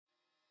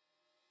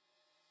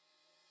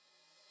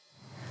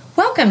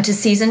Welcome to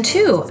Season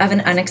 2 of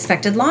An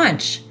Unexpected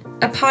Launch,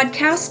 a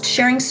podcast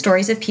sharing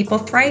stories of people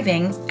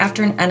thriving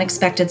after an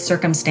unexpected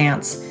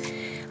circumstance.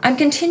 I'm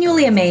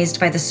continually amazed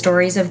by the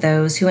stories of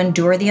those who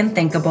endure the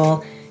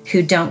unthinkable,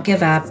 who don't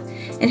give up,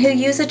 and who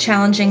use a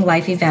challenging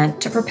life event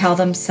to propel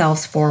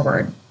themselves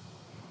forward.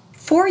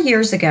 4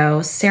 years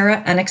ago,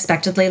 Sarah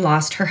unexpectedly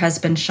lost her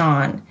husband,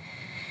 Sean.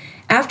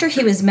 After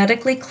he was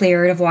medically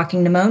cleared of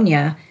walking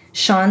pneumonia,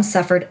 Sean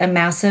suffered a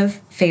massive,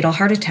 fatal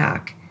heart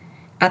attack.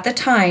 At the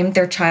time,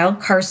 their child,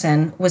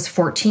 Carson, was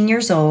 14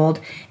 years old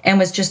and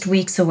was just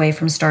weeks away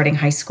from starting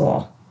high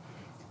school.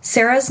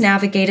 Sarah's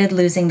navigated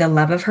losing the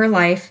love of her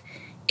life,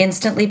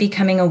 instantly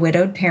becoming a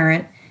widowed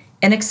parent,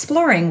 and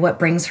exploring what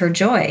brings her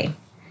joy.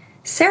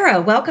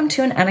 Sarah, welcome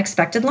to An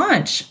Unexpected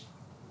Launch.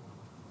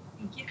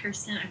 Thank you,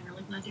 Kirsten. I'm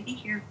really glad to be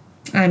here.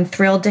 I'm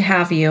thrilled to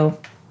have you.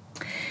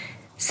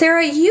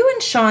 Sarah, you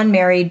and Sean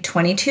married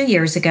 22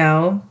 years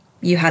ago.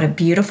 You had a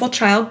beautiful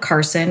child,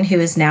 Carson, who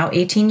is now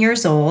 18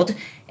 years old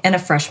and a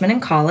freshman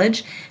in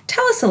college.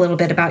 Tell us a little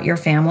bit about your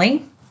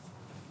family.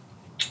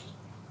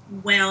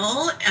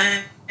 Well,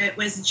 it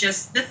was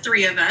just the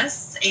three of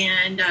us,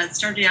 and it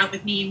started out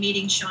with me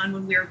meeting Sean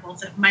when we were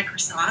both at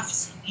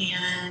Microsoft,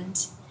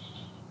 and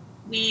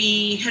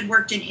we had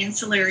worked in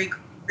ancillary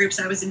groups.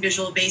 I was in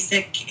Visual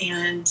Basic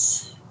and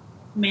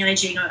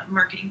managing a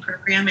marketing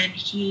program, and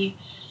he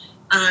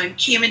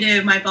came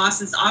into my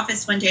boss's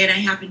office one day, and I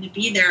happened to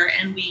be there,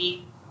 and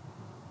we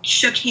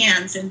shook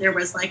hands, and there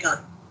was like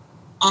a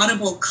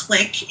audible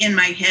click in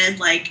my head,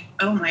 like,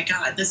 oh my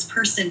God, this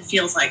person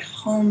feels like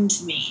home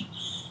to me.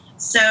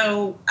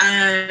 So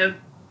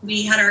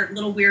we had our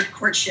little weird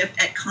courtship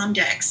at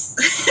Comdex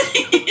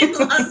in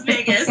Las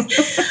Vegas,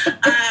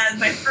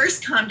 my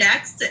first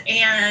Comdex,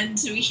 and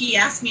he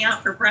asked me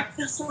out for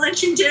breakfast,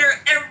 lunch, and dinner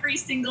every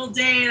single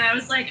day, and I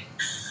was like,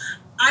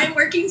 I'm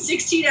working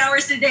 16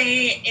 hours a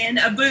day in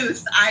a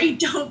booth. I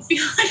don't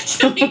feel like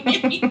doing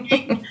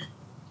anything.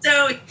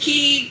 So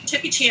he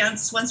took a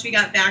chance once we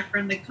got back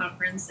from the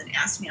conference and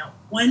asked me out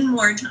one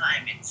more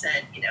time and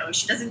said, if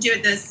she doesn't do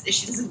it if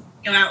she doesn't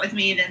go out with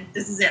me, then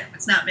this is it.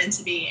 It's not meant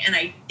to be. And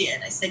I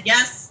did. I said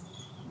yes.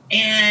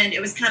 And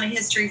it was kind of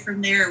history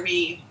from there.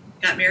 We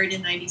got married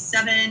in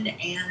 97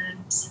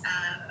 and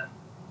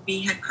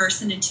we had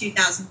Carson in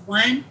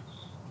 2001.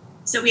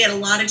 So we had a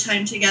lot of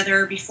time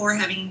together before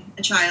having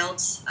a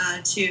child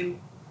to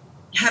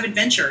have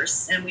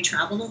adventures, and we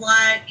traveled a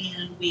lot,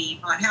 and we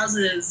bought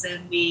houses,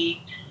 and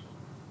we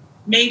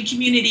made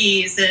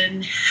communities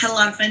and had a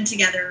lot of fun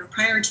together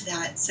prior to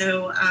that.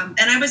 So, and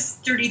I was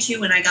 32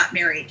 when I got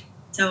married.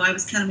 So I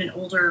was kind of an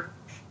older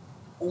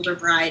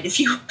bride, if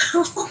you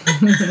will.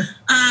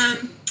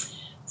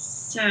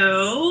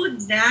 So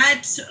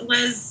that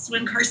was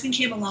when Carson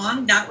came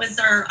along. That was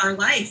our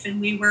life, and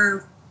we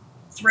were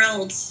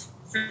thrilled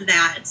for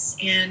that.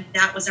 And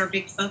that was our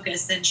big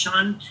focus. And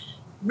Sean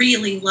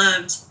really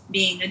loved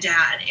being a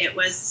dad. It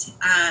was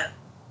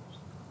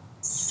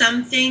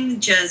something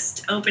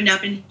just opened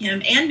up in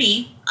him and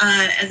me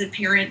as a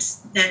parent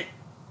that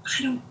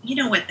you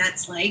know what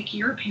that's like.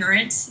 You're a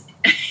parent.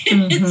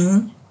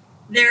 Mm-hmm.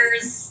 There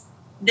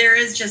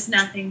is just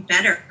nothing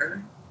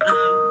better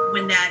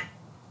when that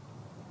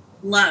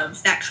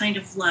kind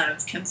of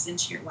love comes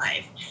into your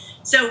life.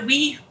 So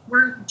we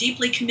were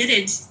deeply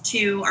committed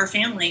to our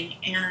family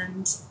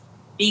and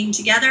being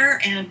together,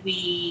 and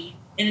we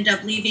ended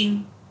up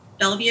leaving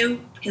Bellevue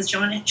because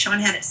Sean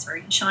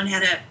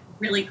had a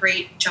really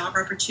great job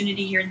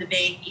opportunity here in the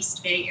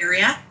East Bay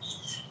area.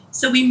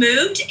 So we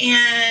moved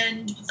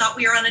and thought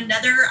we were on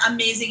another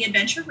amazing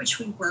adventure, which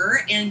we were.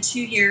 And 2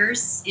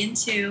 years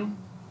into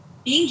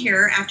being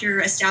here,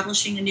 after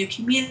establishing a new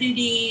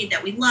community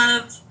that we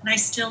love, and I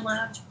still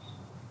love,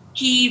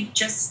 he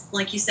just,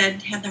 like you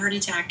said, had the heart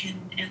attack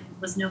and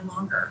was no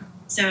longer.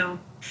 So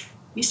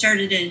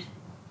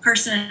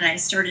Carson and I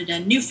started a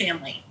new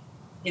family,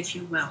 if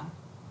you will.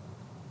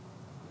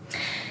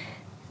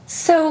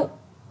 So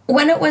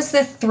when it was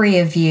the three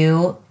of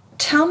you,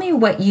 tell me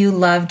what you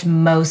loved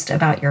most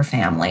about your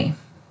family.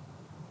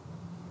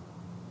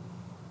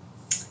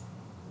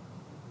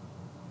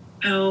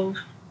 Oh,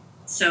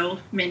 so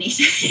many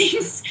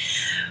things.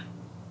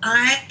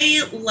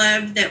 I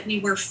loved that we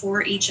were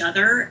for each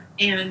other,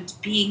 and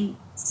being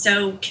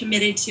so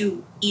committed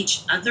to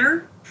each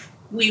other,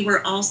 we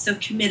were also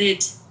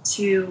committed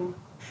to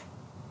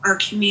our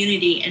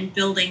community and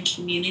building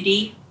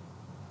community.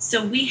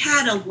 So we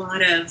had a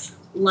lot of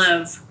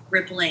love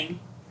rippling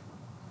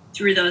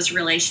through those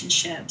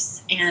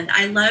relationships, and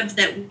I loved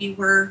that we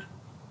were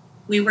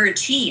a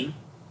team.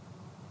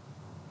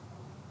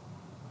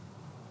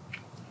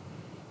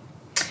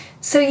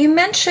 So you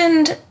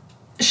mentioned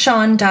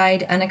Sean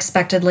died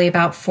unexpectedly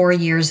about 4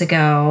 years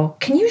ago.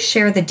 Can you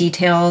share the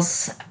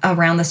details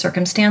around the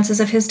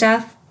circumstances of his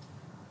death?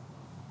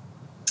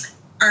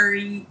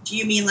 Do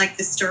you mean like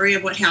the story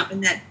of what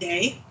happened that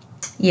day?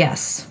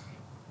 Yes.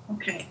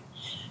 Okay.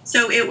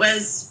 So it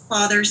was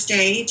Father's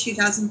Day,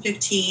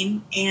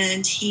 2015,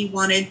 and he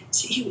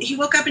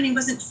woke up and he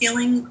wasn't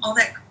feeling all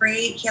that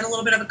great. He had a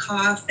little bit of a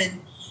cough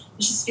and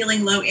was just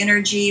feeling low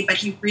energy, but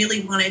he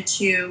really wanted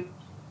to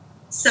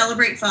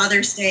celebrate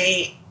Father's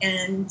Day,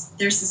 and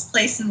there's this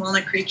place in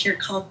Walnut Creek here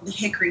called the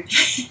Hickory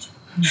Pit.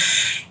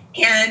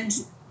 And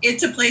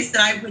it's a place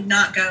that I would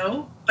not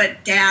go,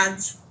 but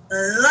dads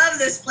love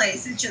this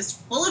place. It's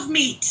just full of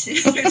meat.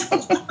 There's a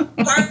lot of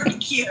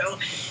barbecue.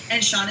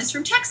 And Sean is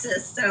from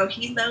Texas, so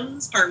he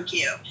loves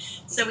barbecue.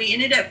 So we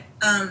ended up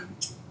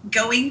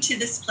going to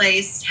this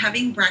place,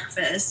 having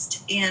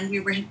breakfast, and we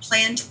had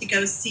planned to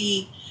go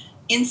see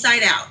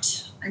Inside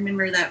Out. I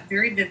remember that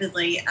very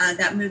vividly,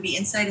 that movie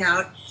Inside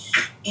Out.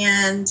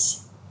 And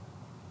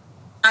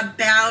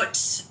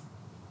about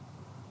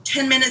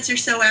 10 minutes or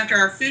so after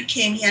our food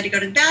came, he had to go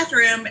to the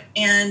bathroom,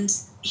 and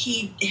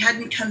he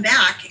hadn't come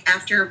back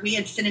after we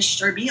had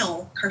finished our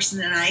meal,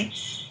 Carson and I.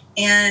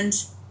 And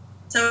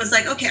so I was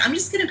like, okay, I'm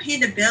just going to pay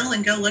the bill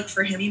and go look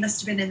for him. He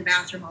must have been in the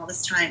bathroom all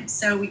this time.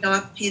 So we go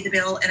up, pay the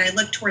bill, and I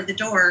look toward the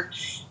door,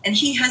 and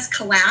he has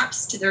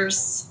collapsed.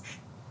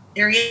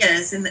 There he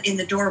is in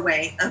the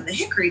doorway of the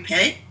Hickory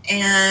Pit,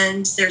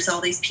 and there's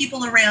all these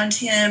people around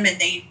him, and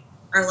they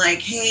are like,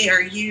 hey,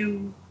 are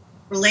you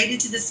related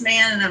to this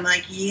man? And I'm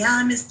like, yeah,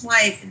 I'm his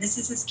wife, and this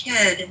is his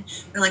kid. And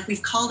they're like,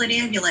 we've called an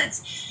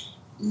ambulance.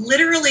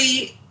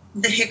 Literally,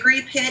 the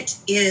Hickory Pit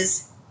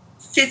is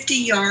 50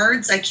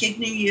 yards, I kid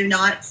you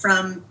not,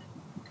 from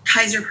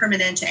Kaiser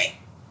Permanente.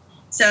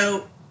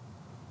 So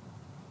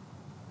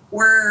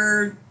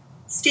we're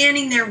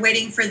standing there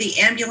waiting for the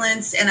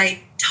ambulance, and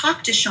I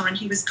talked to Sean.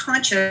 He was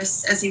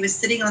conscious as he was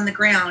sitting on the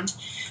ground.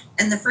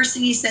 And the first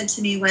thing he said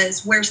to me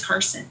was, where's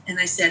Carson? And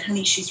I said,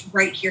 honey, she's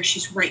right here.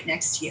 She's right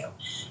next to you.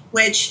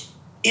 Which,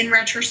 in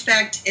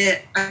retrospect,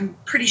 I'm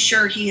pretty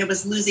sure he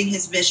was losing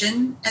his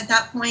vision at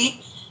that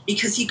point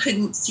because he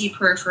couldn't see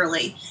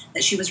peripherally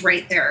that she was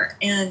right there.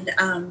 And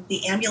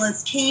the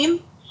ambulance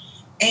came,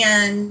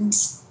 and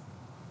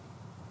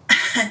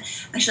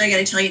actually, I got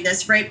to tell you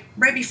this. Right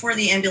before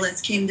the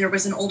ambulance came, there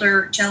was an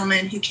older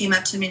gentleman who came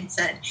up to me and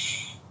said,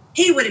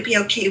 hey, would it be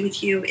okay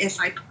with you if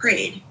I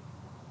prayed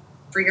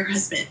for your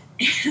husband?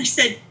 And I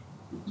said,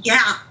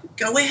 yeah,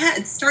 go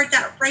ahead. Start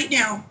that right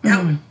now.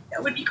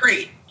 That would be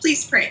great.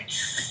 Please pray.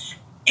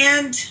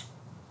 And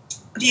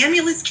the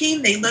ambulance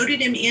came. They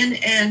loaded him in,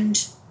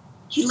 and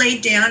he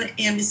laid down.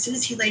 And as soon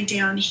as he laid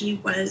down, he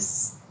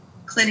was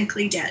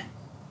clinically dead.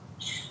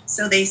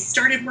 So they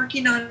started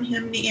working on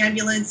him in the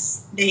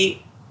ambulance.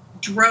 They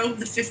drove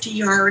the 50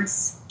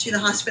 yards to the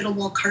hospital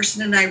while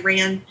Carson and I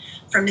ran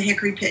from the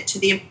Hickory Pit to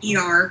the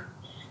ER.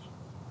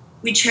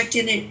 We checked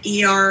in at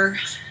ER,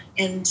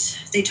 and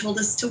they told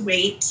us to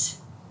wait.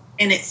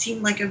 And it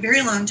seemed like a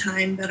very long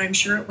time, but I'm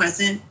sure it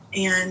wasn't.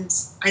 And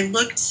I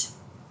looked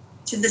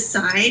to the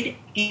side,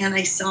 and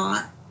I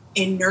saw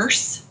a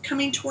nurse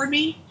coming toward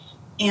me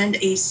and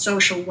a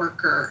social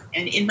worker.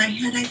 And in my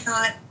head, I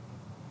thought,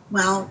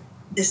 well,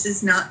 this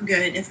is not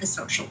good if a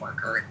social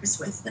worker was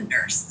with the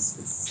nurse.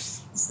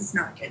 This is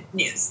not good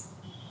news.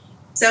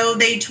 So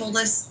they told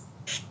us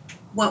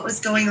what was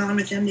going on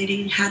with him, that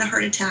he had a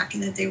heart attack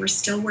and that they were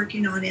still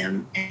working on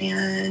him.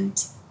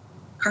 And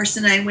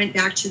Carson and I went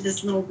back to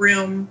this little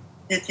room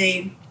that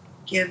they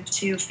give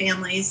to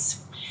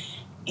families,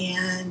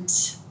 and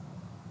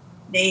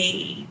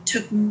they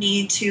took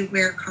me to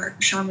where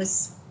Sean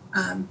was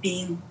and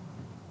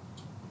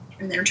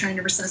they were trying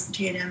to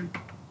resuscitate him.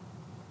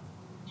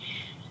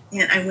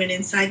 And I went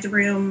inside the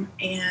room,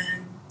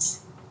 and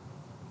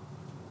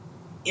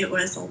it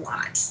was a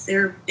lot.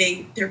 There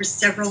were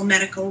several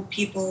medical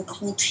people, the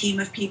whole team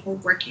of people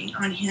working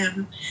on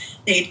him.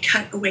 They had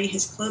cut away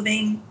his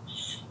clothing.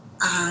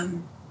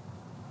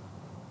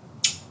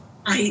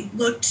 I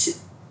looked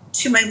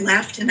to my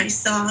left, and I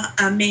saw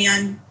a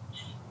man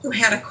who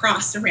had a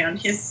cross around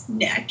his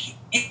neck.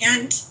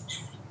 And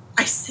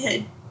I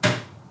said,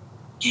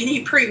 can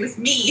you pray with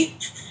me?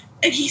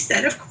 And he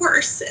said, of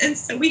course. And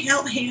so we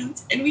held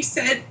hands, and we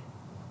said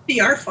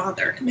the Our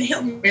Father and the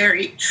Hail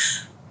Mary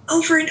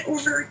over and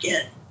over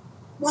again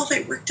while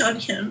they worked on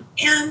him.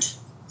 And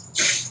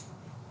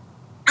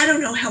I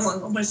don't know how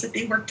long it was that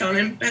they worked on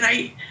him, but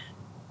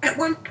at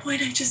one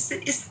point I just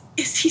said, is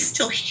he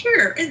still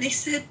here? And they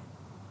said,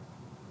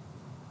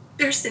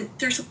 there's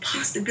a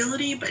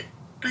possibility, but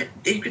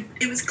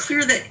it was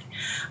clear that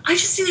I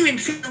just didn't even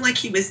feel like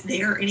he was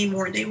there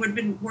anymore. They would have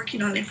been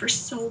working on it for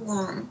so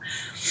long.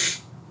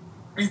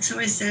 And so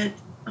I said,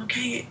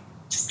 okay,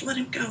 just let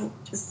him go.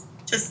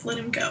 Just let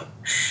him go.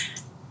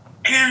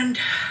 And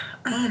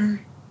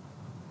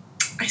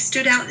I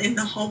stood out in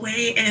the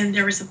hallway, and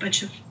there was a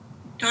bunch of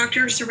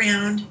doctors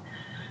around.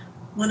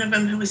 One of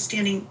them who was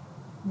standing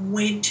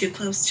way too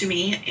close to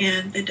me,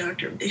 and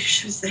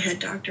she was the head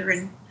doctor,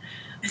 and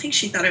I think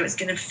she thought I was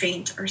going to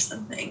faint or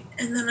something.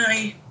 And then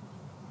I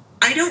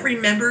don't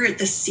remember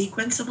the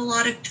sequence of a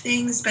lot of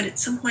things, but at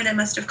some point I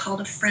must have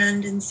called a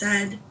friend and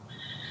said,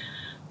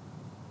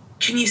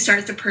 can you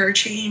start the prayer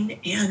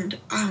chain? And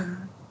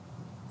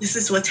this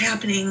is what's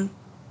happening.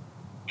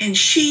 And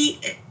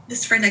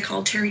this friend I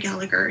called, Terry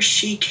Gallagher,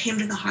 she came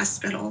to the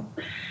hospital,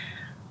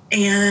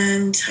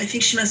 and I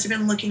think she must have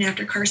been looking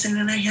after Carson,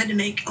 and I had to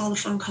make all the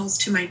phone calls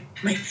to my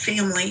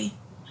family.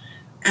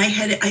 I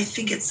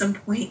think at some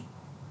point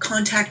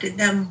contacted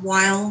them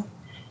while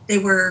they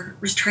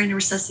was trying to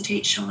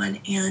resuscitate Sean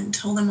and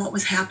told them what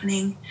was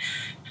happening.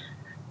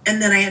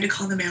 And then I had to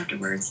call them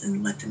afterwards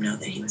and let them know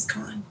that he was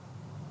gone.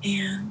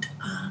 And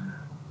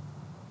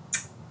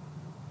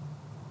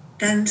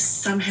then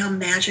somehow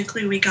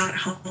magically we got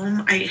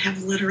home. I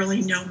have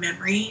literally no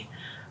memory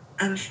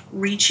of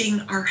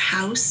reaching our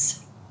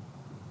house,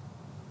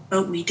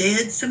 but we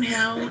did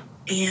somehow.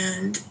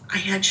 And I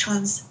had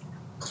Sean's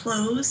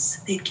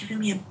clothes. They'd given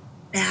me a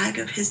bag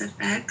of his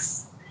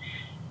effects.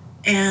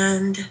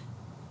 And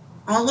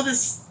all of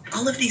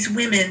these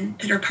women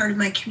that are part of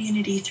my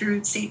community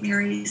through St.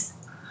 Mary's,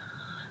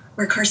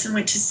 where Carson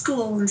went to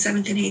school in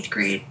 7th and 8th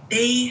grade,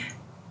 they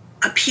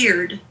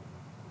appeared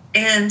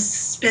and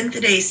spent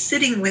the day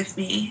sitting with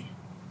me.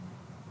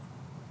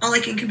 All I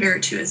can compare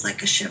it to is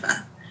like a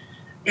Shiva.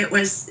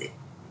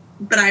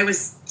 But I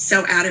was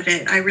so out of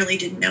it, I really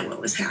didn't know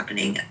what was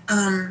happening.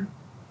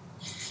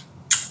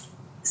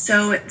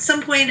 So at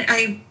some point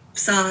I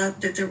saw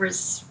that there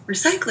was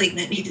recycling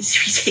that needed to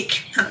be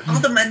taken out, all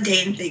the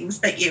mundane things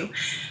that you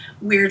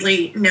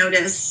weirdly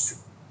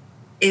notice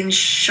in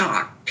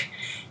shock.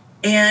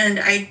 And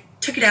I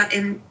took it out,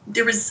 and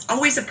there was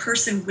always a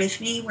person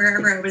with me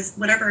whatever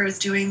I was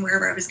doing,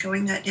 wherever I was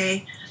going that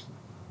day.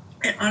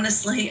 And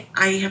honestly,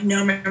 I have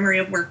no memory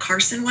of where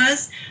Carson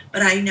was,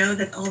 but I know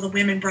that all the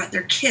women brought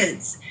their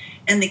kids,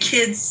 and the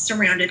kids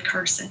surrounded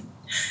Carson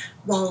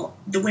while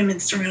the women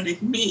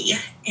surrounded me.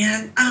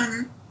 And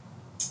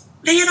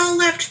they had all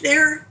left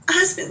their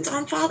husbands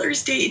on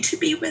Father's Day to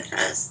be with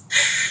us.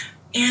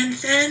 And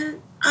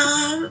then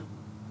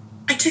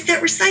I took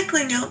that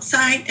recycling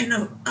outside,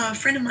 and a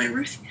friend of mine,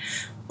 Ruth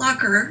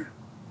Locker,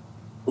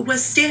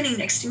 was standing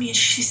next to me, and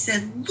she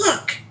said,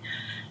 "Look."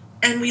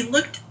 And we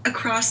looked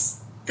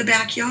across the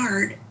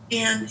backyard,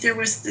 and there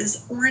was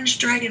this orange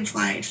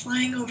dragonfly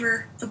flying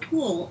over the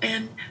pool.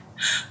 And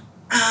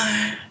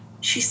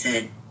she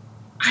said,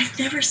 "I've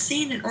never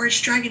seen an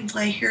orange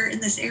dragonfly here in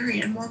this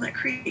area in Walnut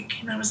Creek."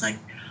 And I was like,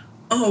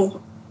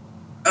 "Oh,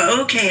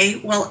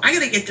 okay, well, I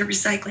got to get the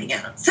recycling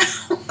out. So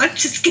I'm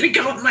just going to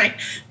go on my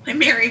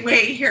merry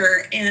way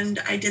here." And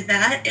I did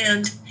that.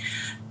 And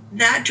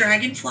that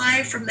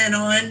dragonfly from then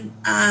on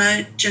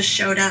just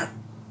showed up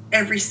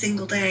every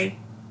single day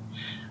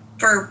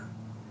for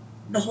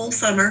the whole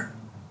summer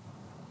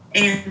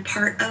and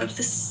part of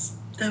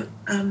the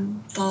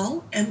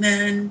fall. And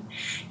then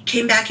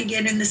came back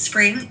again in the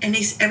spring. And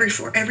he's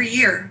every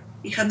year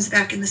he comes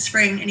back in the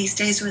spring, and he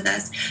stays with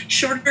us.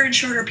 Shorter and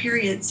shorter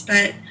periods,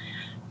 but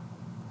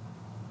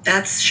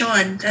that's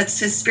Sean. That's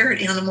his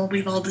spirit animal,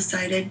 we've all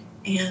decided.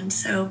 And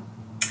so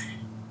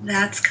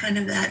that's kind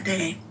of that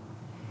day.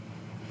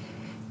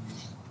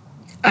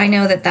 I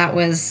know that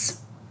was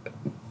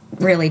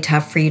really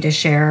tough for you to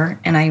share,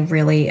 and I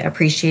really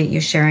appreciate you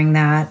sharing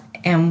that.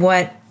 And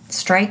what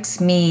strikes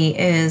me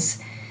is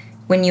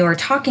when you were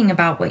talking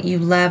about what you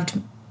loved,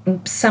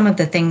 some of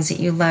the things that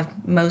you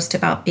loved most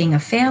about being a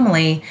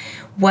family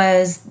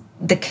was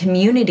the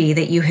community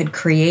that you had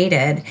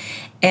created.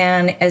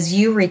 And as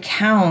you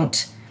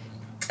recount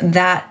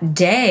that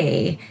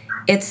day,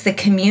 it's the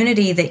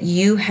community that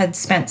you had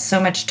spent so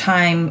much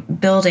time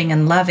building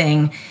and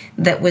loving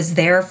that was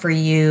there for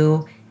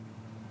you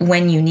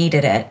when you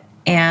needed it.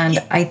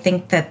 And I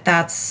think that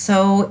that's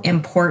so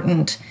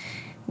important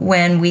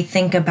when we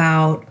think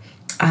about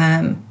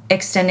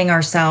extending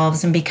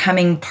ourselves and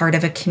becoming part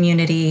of a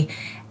community,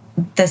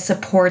 the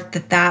support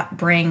that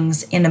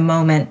brings in a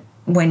moment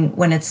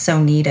when it's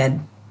so needed.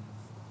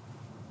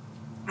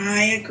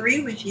 I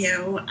agree with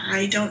you.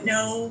 I don't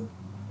know,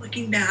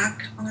 looking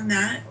back on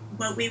that,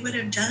 what we would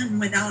have done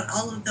without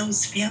all of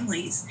those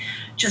families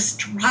just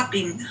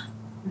dropping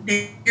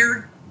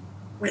their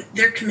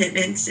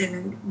commitments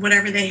and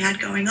whatever they had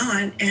going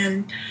on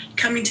and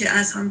coming to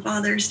us on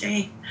Father's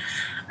Day.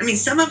 I mean,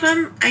 some of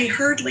them I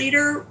heard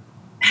later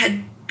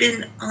had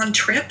been on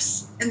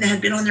trips and they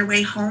had been on their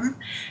way home,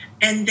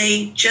 and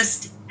they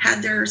just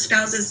had their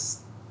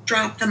spouses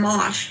drop them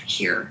off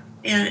here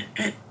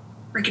at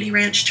Rickety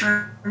Ranch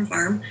Charm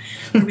Farm,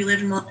 where we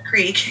live in Walnut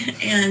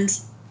Creek, and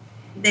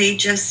they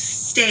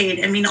just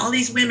stayed. I mean, all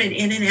these women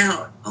in and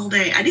out all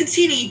day. I didn't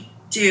see any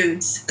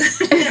dudes.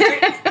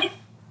 I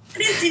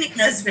didn't see any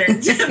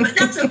husbands, but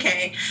that's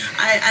okay.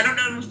 I don't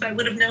know if I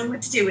would have known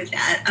what to do with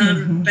that.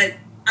 But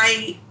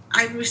I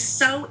was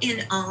so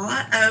in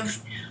awe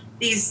of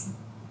these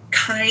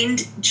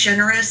kind,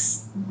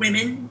 generous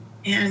women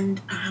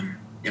and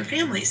their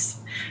families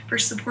for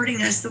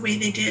supporting us the way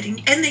they did,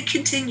 and they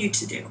continue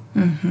to do.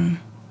 Mm-hmm.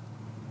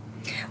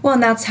 Well,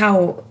 and that's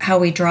how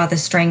we draw the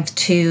strength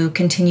to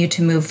continue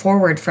to move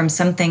forward from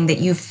something that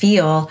you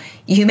feel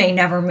you may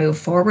never move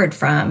forward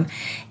from.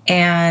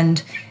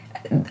 And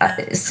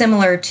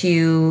similar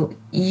to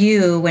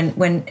you,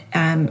 when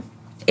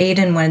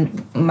Aiden,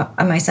 when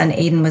my son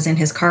Aiden was in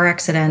his car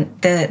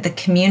accident, the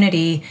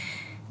community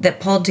that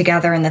pulled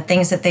together and the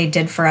things that they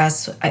did for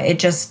us, it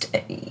just,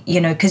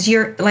 because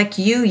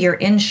you're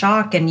in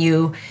shock and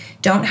you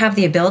don't have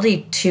the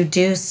ability to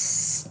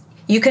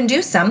you can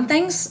do some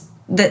things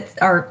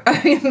that are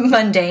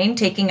mundane,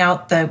 taking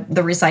out the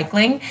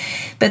recycling,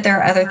 but there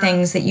are other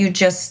things that you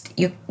just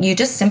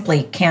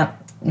simply can't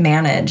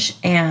manage.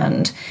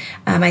 And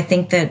I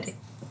think that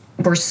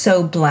we're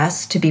so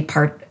blessed to be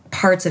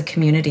parts of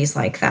communities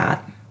like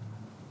that.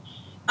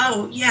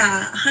 Oh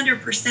yeah,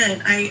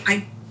 100%.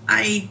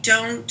 I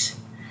don't.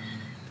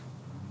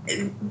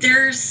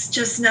 There's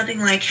just nothing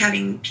like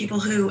having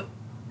people who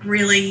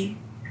really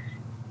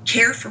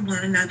care for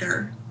one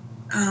another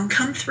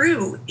come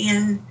through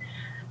in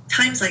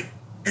times like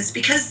this,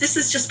 because this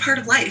is just part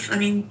of life. I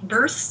mean,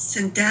 births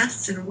and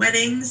deaths and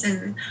weddings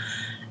and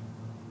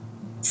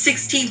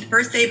 16th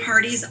birthday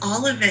parties,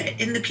 all of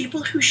it. And the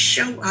people who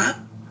show up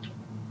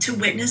to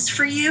witness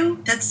for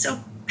you, that's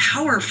so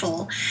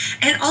powerful.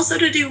 And also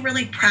to do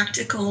really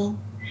practical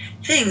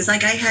things.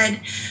 Like I had,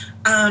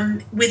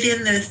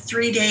 within the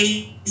 3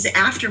 days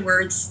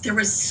afterwards, there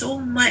was so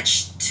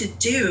much to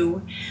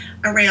do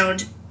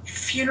around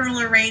funeral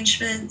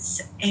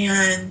arrangements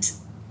and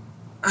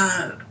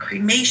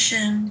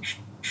cremation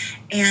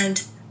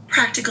and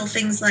practical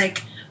things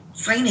like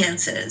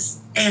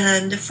finances.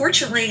 And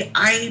fortunately,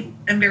 I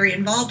am very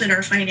involved in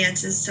our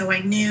finances, so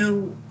I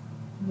knew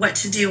what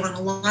to do on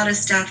a lot of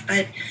stuff.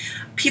 But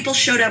people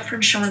showed up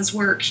from Sean's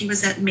work. He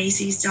was at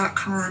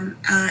Macy's.com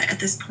at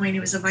this point. He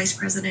was a vice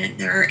president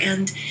there,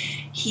 and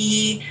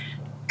he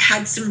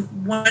had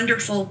some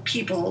wonderful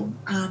people.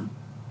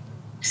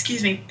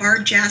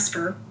 Barb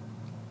Jasper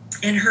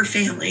and her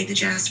family, the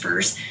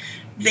Jaspers,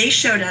 they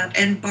showed up,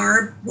 and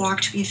Barb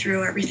walked me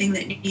through everything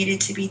that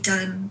needed to be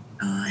done,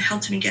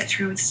 helped me get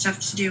through with stuff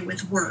to do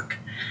with work,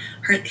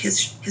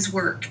 his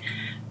work.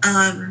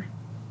 And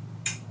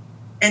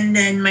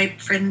then my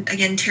friend,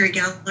 again, Terry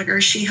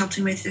Gallagher, she helped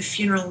me with the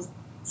funeral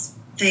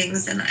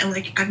things. And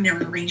I've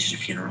never arranged a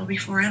funeral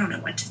before. I don't know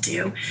what to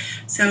do.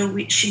 So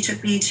she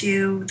took me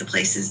to the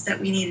places that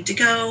we needed to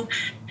go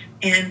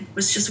and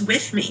was just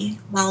with me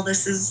while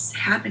this is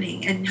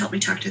happening and helped me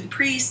talk to the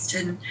priest.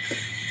 And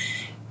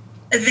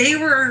they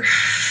were,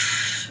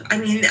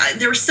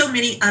 there were so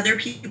many other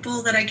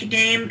people that I could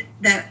name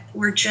that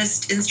were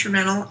just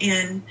instrumental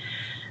in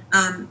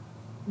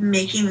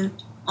making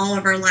all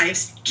of our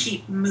lives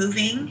keep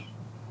moving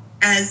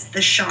as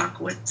the shock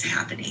was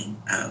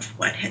happening of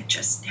what had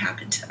just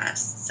happened to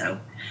us. So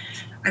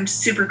I'm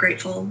super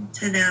grateful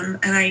to them,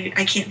 and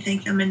I can't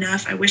thank them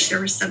enough. I wish there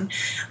was some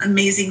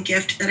amazing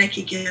gift that I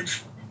could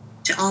give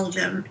to all of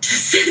them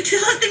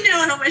to let them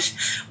know how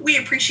much we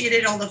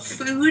appreciated all the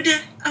food.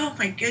 Oh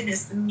my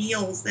goodness, the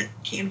meals that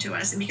came to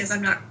us. And because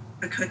I'm not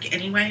a cook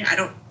anyway, I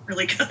don't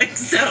really cook.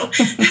 So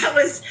that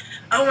was,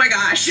 oh my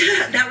gosh,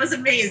 that was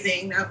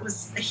amazing. That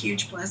was a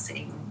huge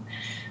blessing.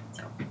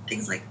 So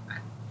things like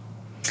that.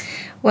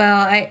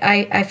 Well,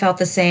 I felt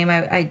the same.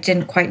 I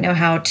didn't quite know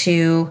how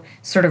to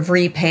sort of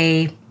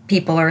repay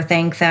people or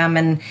thank them.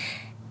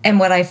 And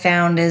what I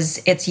found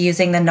is it's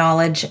using the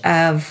knowledge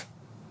of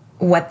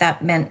what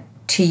that meant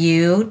to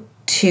you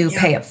to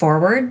pay it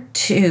forward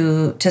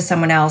to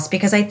someone else.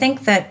 Because I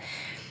think that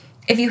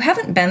if you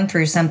haven't been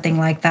through something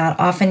like that,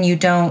 often you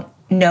don't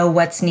know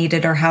what's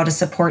needed or how to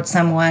support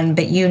someone,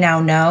 but you now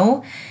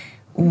know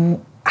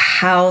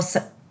how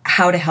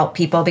to help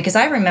people. Because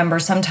I remember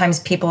sometimes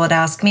people would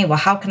ask me, well,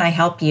 how can I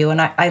help you?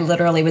 And I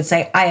literally would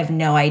say, I have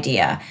no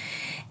idea.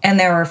 And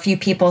there were a few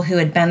people who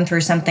had been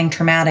through something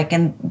traumatic,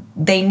 and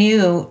they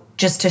knew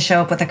just to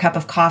show up with a cup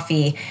of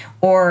coffee,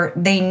 or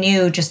they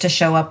knew just to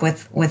show up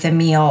with a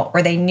meal,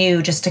 or they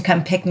knew just to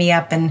come pick me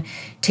up and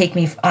take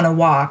me on a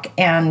walk.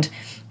 And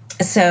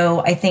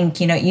so I think,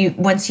 you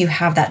once you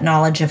have that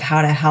knowledge of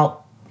how to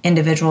help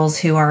individuals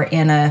who are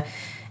in a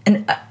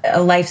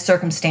life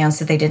circumstance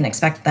that they didn't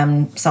expect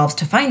themselves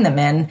to find them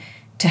in,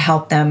 to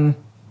help them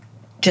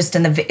just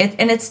and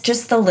it's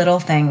just the little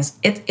things.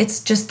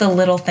 It's just the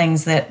little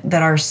things that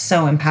are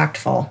so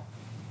impactful.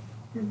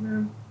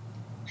 Mm-hmm.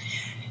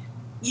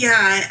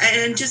 Yeah,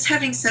 and just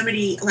having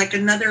somebody, like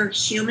another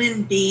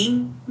human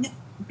being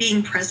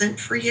present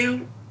for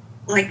you,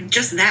 like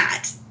just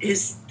that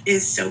is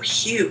so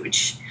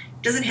huge.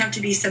 It doesn't have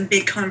to be some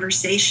big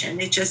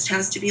conversation. It just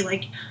has to be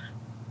like,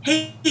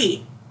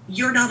 hey,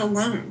 you're not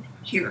alone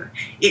here.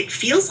 It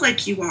feels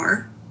like you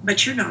are,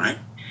 but you're not.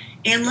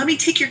 And let me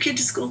take your kid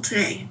to school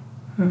today.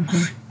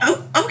 Mm-hmm.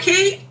 Oh,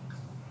 okay.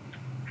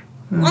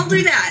 Mm-hmm. I'll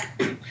do that.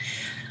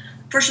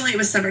 Fortunately, it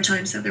was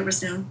summertime, so there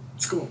was no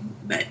school.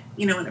 But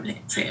you know what I'm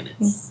saying.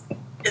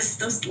 It's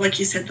those, like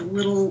you said, the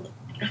little,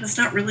 it's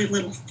not really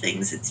little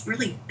things. It's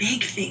really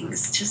big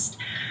things. Just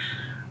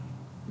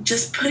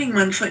putting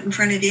one foot in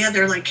front of the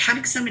other, like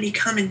having somebody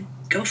come and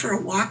go for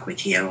a walk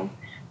with you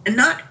and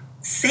not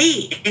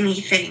say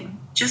anything.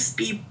 Just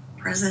be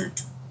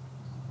present.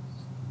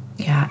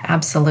 Yeah,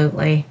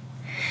 absolutely.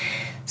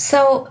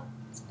 So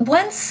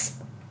once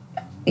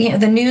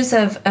the news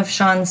of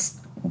Sean's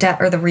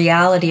death, or the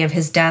reality of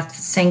his death,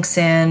 sinks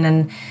in,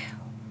 and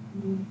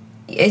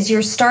as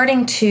you're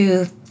starting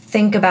to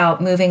think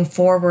about moving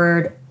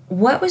forward,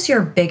 what was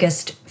your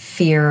biggest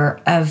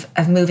fear of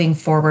moving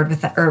forward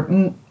with that,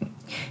 or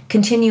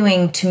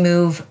continuing to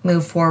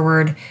move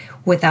forward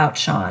without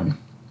Sean?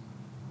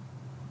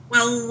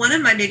 Well, one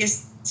of my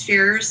biggest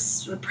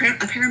fears, a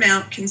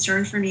paramount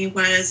concern for me,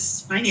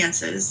 was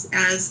finances,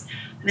 as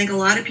I think a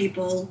lot of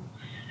people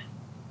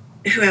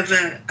who have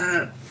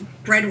a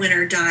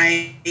breadwinner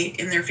die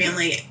in their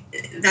family,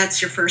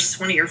 that's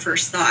one of your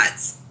first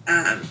thoughts.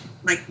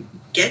 Like,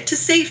 get to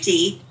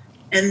safety,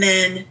 and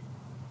then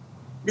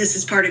this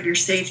is part of your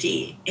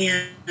safety.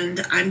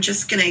 And I'm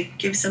just going to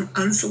give some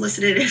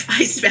unsolicited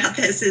advice about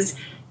this: is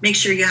make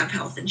sure you have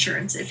health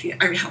insurance.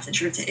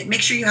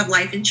 Make sure you have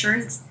life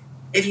insurance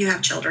if you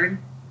have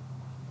children.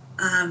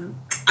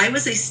 I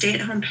was a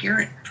stay-at-home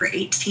parent for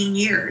 18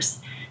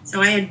 years.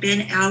 So I had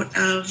been out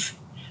of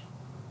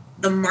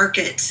the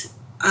market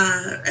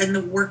and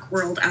the work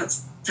world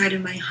outside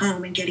of my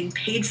home and getting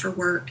paid for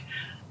work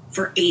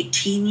for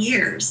 18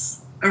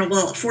 years.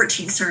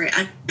 14, sorry.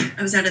 I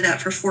was out of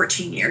that for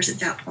 14 years at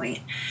that point.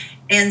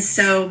 And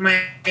so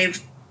my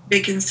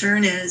big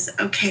concern is,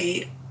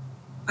 okay,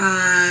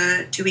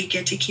 do we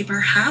get to keep our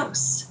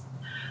house?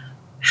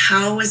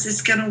 How is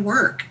this going to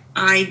work?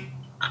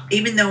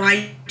 Even though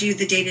I do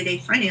the day-to-day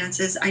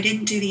finances, I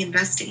didn't do the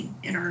investing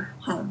in our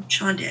home.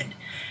 Sean did,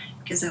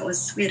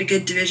 because we had a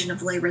good division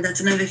of labor.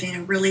 That's another thing I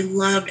really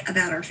loved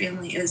about our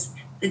family, is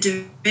the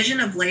division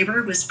of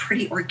labor was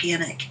pretty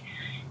organic.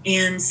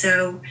 And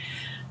so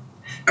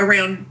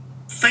around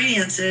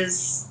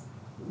finances,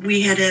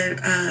 we had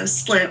a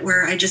split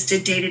where I just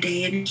did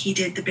day-to-day and he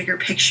did the bigger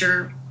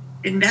picture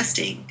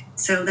investing.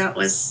 So that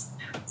was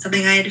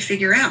something I had to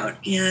figure out.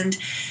 And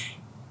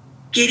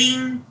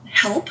getting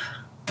help,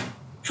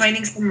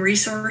 finding some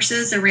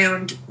resources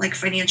around like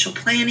financial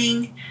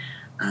planning,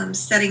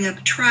 setting up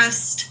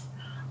trust,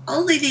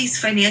 all of these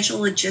financial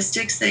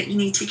logistics that you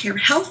need to take care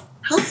of.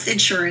 Health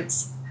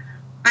insurance.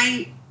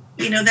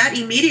 That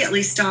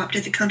immediately stopped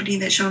at the company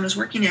that Sean was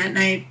working at, and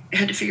I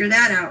had to figure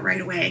that out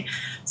right away.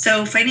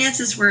 So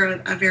finances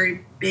were a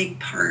very big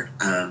part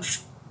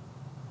of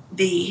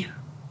the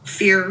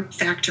fear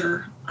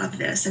factor of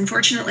this.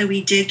 Unfortunately,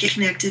 we did get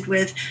connected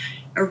with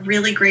a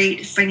really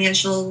great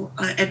financial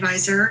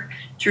advisor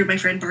through my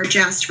friend Barb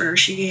Jasper.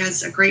 She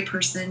has a great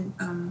person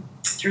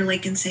through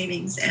Lincoln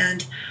Savings,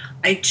 and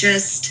I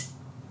just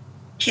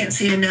can't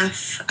say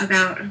enough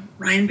about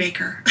Ryan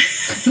Baker.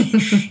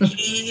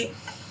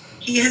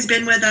 He has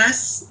been with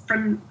us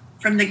from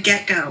the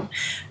get-go.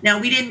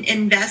 Now, we didn't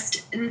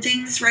invest in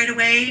things right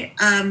away,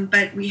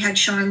 but we had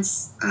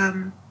Sean's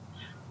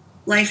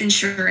life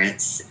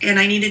insurance, and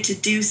I needed to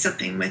do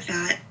something with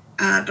that.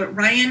 But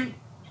Ryan,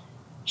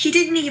 he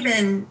didn't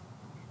even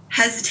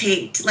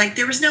hesitate. Like,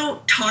 there was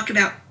no talk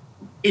about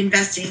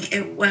investing.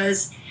 It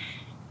was,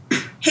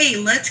 hey,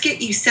 let's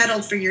get you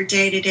settled for your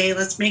day-to-day.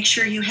 Let's make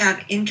sure you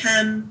have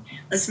income.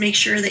 Let's make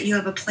sure that you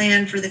have a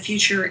plan for the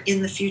future,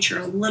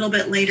 a little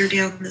bit later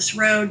down this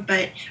road.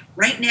 But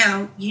right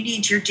now, you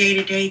need your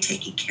day-to-day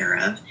taken care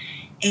of.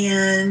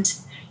 And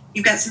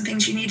you've got some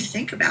things you need to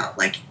think about.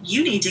 Like,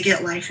 you need to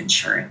get life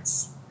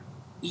insurance.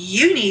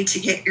 You need to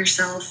get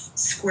yourself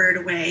squared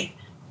away.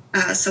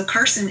 So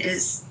Carson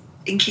is,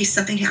 in case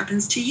something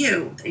happens to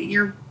you,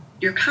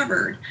 you're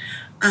covered.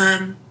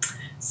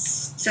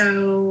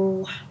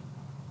 So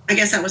I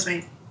guess that was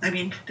I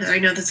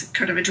know that's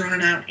kind of a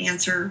drawn out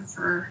answer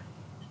for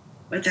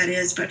what that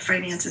is, but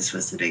finances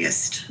was the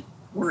biggest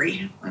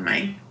worry on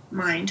my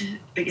mind,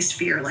 biggest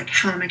fear. Like,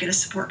 how am I going to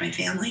support my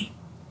family?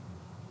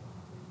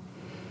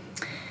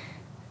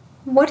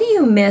 What do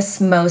you miss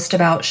most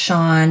about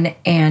Sean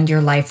and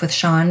your life with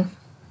Sean?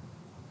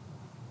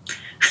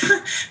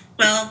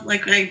 Well,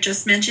 like I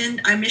just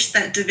mentioned, I miss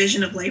that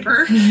division of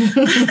labor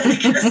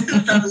because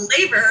the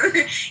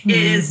labor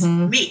is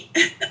me.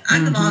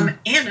 I'm the mom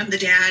and I'm the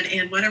dad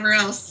and whatever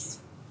else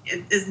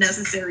is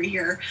necessary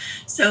here.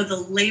 So the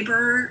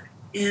labor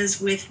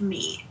is with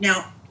me.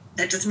 Now,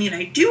 that doesn't mean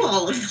I do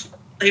all of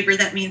the labor.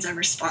 That means I'm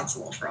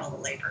responsible for all the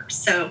labor.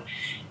 So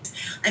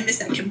I miss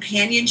that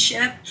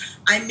companionship.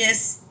 I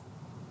miss,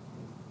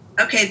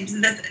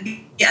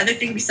 the other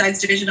thing besides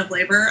division of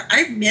labor,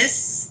 I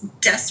miss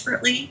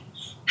desperately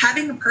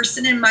having a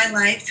person in my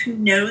life who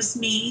knows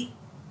me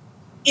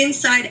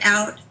inside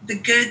out, the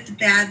good, the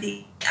bad,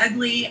 the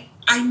ugly.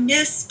 I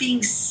miss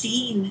being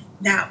seen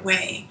that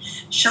way.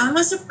 Sean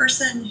was a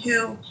person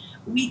who,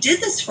 we did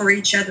this for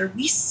each other.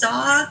 We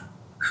saw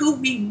who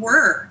we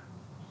were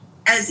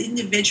as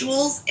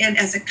individuals and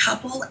as a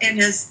couple and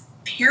as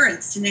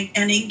parents and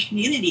in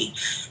community.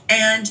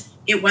 And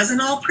it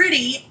wasn't all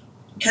pretty,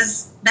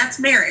 because that's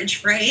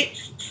marriage, right?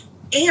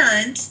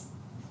 And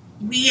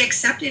we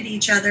accepted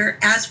each other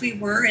as we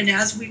were and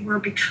as we were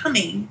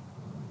becoming.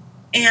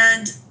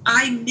 And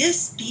I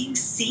miss being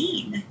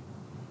seen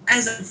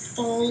as a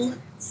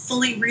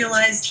fully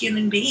realized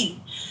human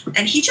being.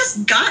 And he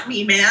just got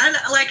me, man.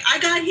 Like, I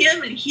got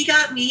him and he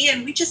got me,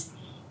 and we just,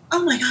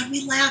 oh my God,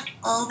 we laughed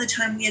all the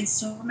time. We had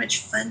so much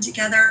fun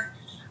together.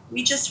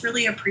 We just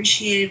really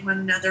appreciated one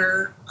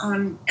another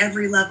on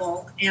every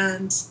level.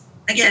 And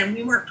again,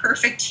 we weren't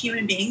perfect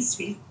human beings.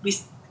 We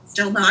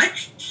still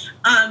not.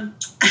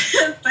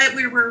 But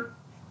we were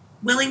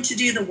willing to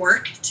do the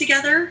work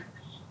together,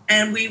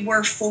 and we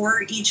were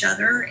for each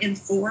other and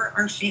for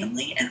our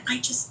family. And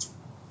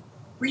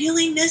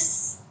really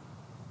miss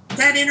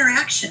that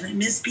interaction. I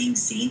miss being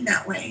seen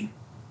that way.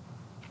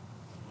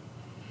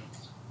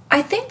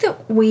 I think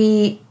that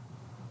we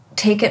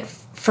take it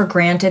for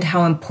granted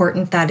how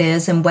important that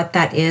is and what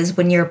that is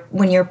when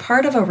you're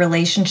part of a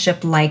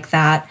relationship like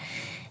that,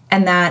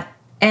 and that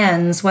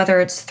ends, whether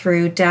it's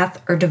through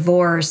death or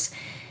divorce.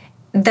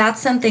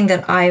 That's something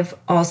that I've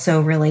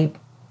also really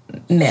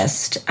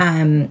missed,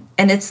 and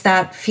it's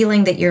that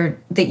feeling that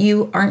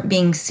you aren't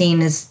being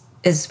seen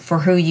as for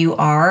who you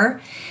are,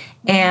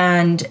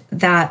 and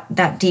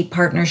that deep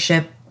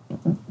partnership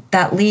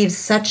that leaves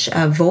such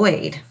a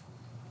void.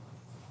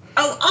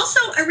 Oh, also,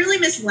 I really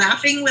miss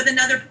laughing with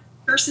another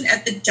person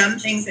at the dumb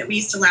things that we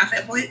used to laugh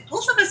at.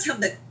 Both of us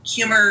have the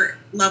humor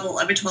level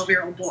of a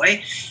 12-year-old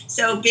boy.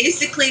 So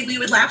basically, we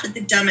would laugh at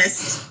the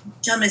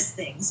dumbest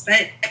things.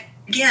 But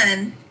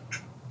again,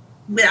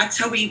 that's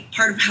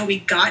part of how we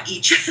got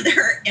each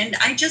other. And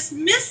I just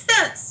miss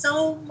that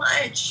so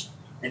much.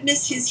 I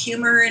miss his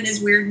humor and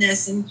his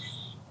weirdness. And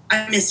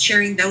I miss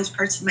sharing those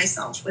parts of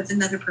myself with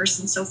another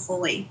person so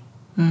fully.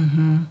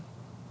 Mm-hmm.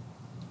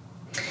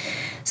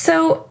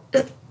 So,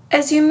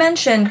 as you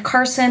mentioned,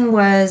 Carson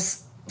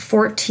was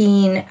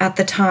 14 at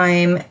the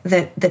time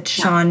that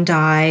Sean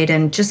died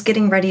and just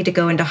getting ready to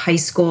go into high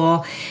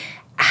school.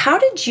 How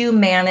did you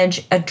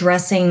manage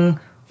addressing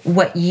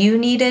what you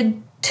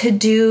needed to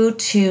do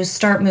to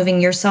start moving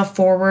yourself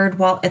forward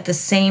while at the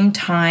same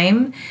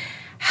time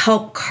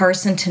help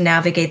Carson to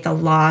navigate the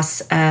loss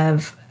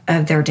of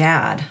their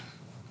dad?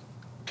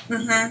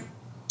 Mm-hmm.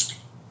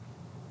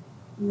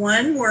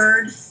 One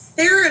word: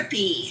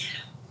 therapy.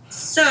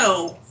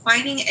 So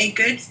finding a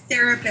good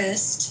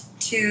therapist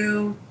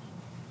to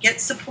get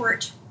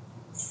support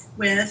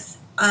with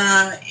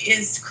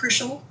is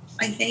crucial,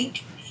 I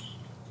think.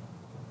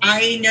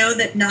 I know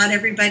that not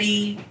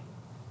everybody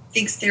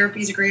thinks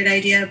therapy is a great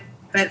idea,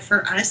 but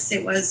for us,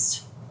 it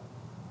was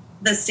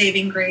the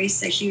saving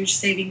grace, a huge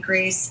saving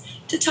grace,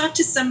 to talk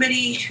to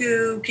somebody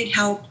who could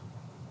help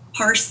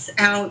parse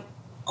out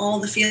all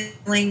the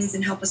feelings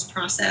and help us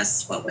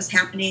process what was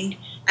happening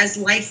as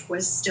life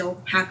was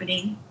still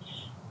happening.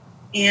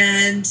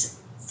 And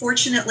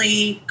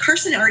fortunately,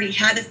 Carson already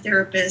had a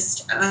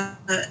therapist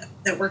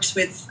that works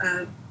with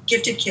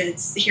gifted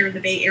kids here in the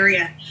Bay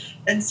Area.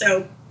 And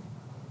so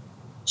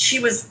she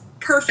was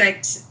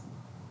perfect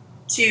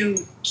to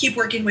keep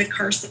working with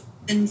Carson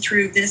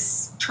through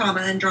this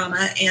trauma and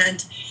drama.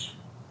 And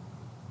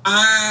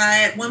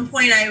at one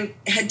point, I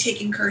had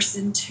taken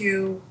Carson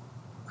to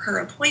her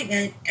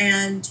appointment,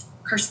 and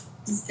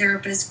Carson's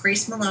therapist,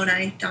 Grace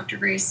Maloney, Dr.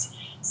 Grace,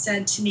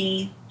 said to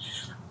me,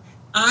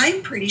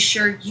 "I'm pretty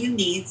sure you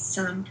need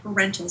some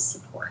parental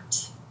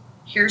support.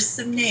 Here's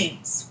some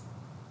names.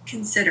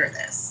 Consider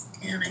this."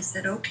 And I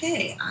said,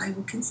 "Okay, I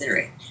will consider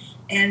it."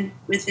 And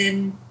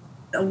within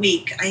a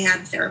week, I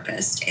had a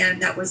therapist,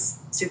 and that was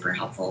super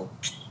helpful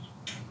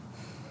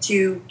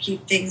to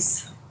keep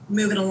things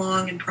moving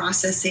along and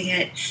processing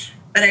it.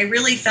 But I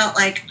really felt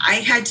like I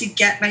had to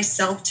get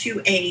myself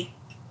to a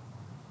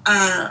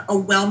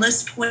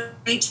wellness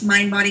point,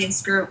 mind, body, and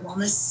spirit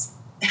wellness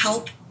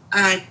help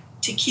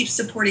to keep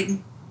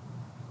supporting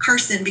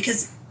Carson,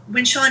 because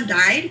when Sean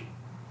died,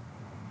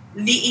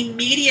 the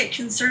immediate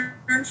concern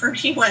for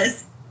me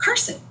was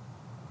Carson.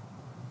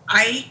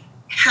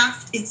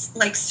 It's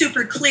like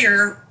super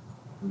clear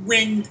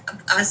when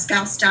a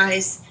spouse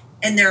dies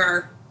and there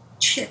are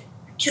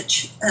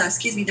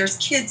there's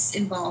kids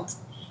involved,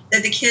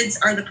 that the kids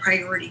are the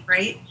priority,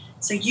 right?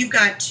 So you've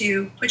got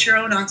to put your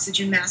own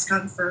oxygen mask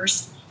on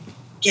first,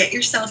 get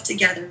yourself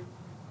together,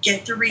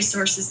 get the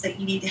resources that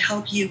you need to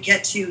help you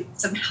get to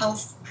some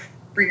health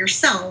for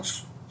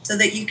yourself so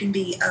that you can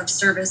be of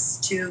service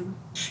to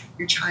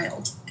your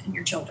child and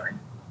your children.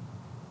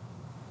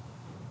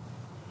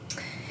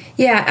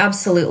 Yeah,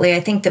 absolutely. I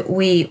think that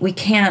we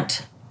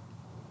can't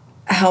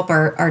help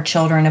our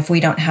children if we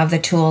don't have the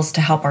tools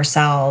to help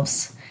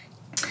ourselves.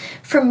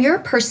 From your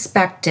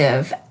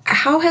perspective,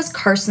 how has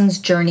Carson's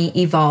journey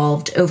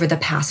evolved over the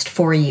past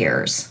 4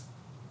 years?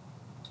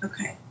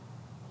 Okay.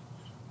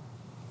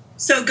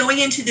 So going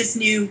into this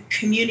new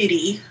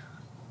community,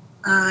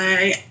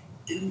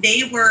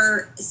 they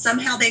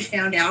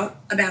found out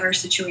about our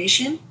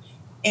situation,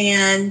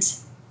 and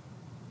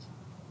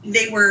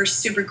they were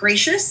super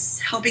gracious,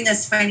 helping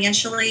us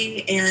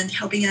financially and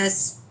helping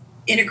us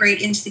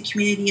integrate into the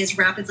community as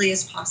rapidly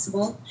as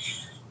possible.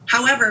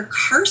 However,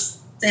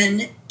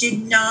 Carson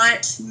did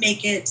not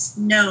make it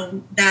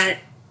known that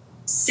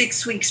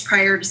 6 weeks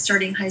prior to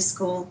starting high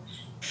school,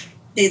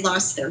 they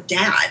lost their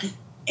dad.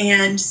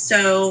 And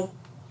so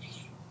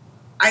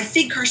I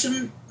think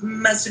Carson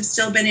must have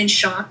still been in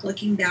shock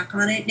looking back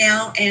on it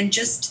now, and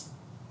just,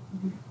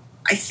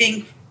 I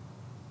think,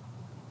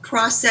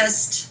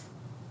 processed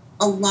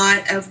a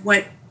lot of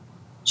what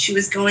she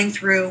was going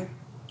through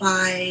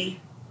by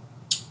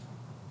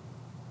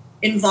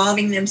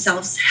involving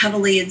themselves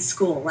heavily in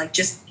school, like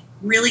just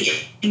really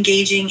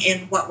engaging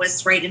in what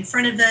was right in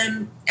front of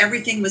them.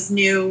 Everything was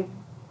new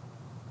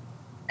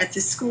at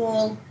the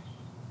school,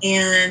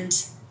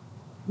 and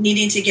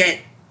needing to get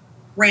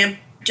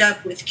ramped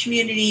up with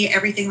community,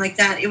 everything like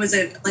that. It was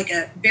a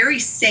very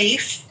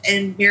safe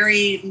and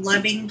very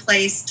loving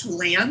place to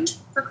land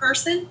for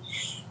Carson.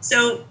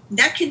 So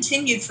that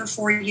continued for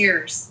 4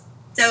 years.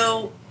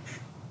 So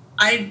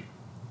I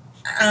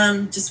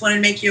just want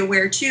to make you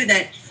aware too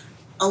that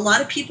a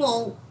lot of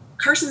people,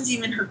 Carson's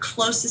even her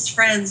closest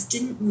friends,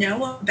 didn't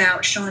know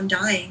about Sean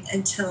dying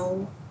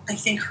until I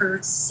think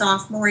her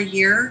sophomore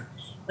year,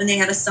 when they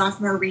had a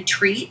sophomore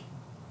retreat,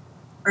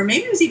 or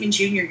maybe it was even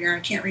junior year. I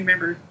can't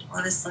remember,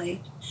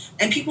 honestly.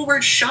 And people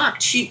were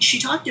shocked. She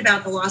talked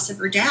about the loss of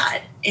her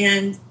dad,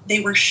 and they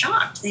were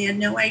shocked. They had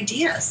no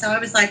idea. So I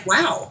was like,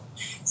 wow.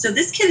 So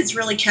this kid has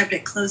really kept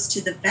it close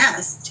to the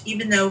vest,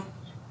 even though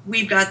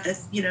we've got the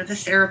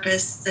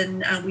therapists,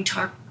 and we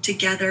talk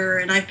together,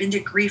 and I've been to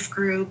grief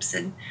groups,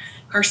 and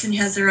Carson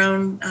has their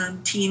own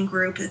teen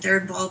group that they're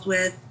involved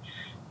with.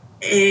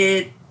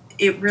 It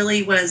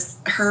really was,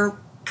 her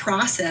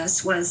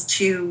process was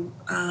to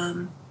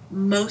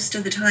most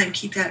of the time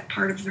keep that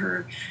part of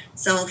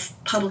herself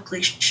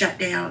publicly shut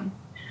down.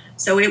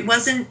 So it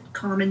wasn't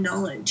common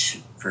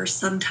knowledge for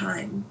some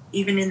time,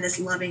 even in this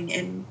loving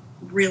and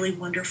really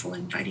wonderful,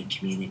 inviting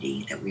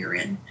community that we were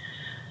in.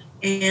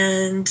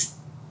 And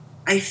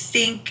I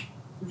think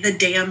the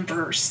dam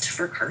burst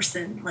for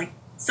Carson. Like,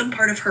 some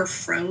part of her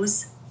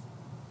froze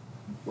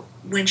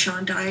when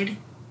Sean died.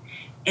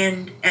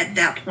 And at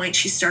that point,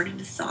 she started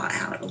to thaw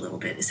out a little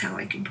bit, is how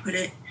I can put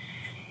it.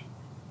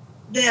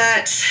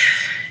 That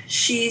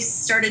she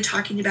started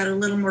talking about it a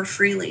little more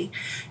freely.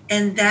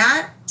 And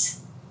that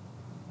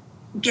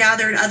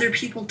gathered other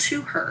people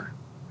to her.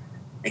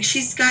 Like,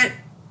 she's got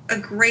a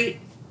great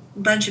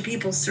bunch of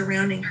people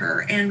surrounding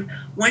her. And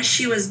once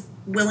she was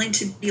willing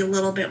to be a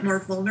little bit more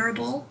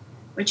vulnerable,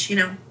 which,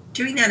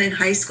 doing that in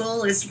high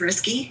school is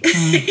risky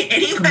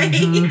anyway.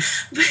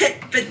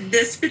 Mm-hmm. But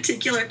this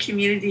particular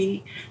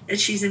community that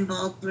she's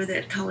involved with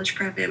at college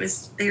prep, they're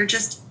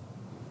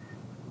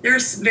a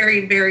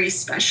very, very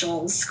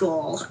special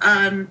school.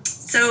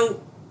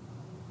 So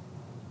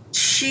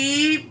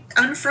she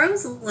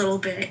unfroze a little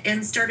bit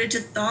and started to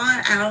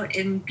thaw out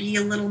and be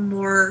a little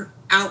more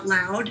out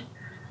loud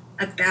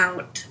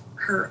about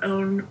her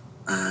own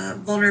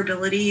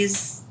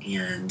vulnerabilities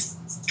and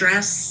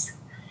stress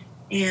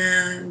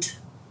and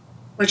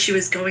what she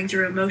was going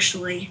through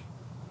emotionally.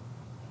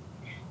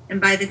 And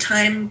by the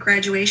time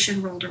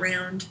graduation rolled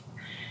around,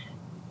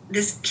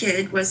 this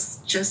kid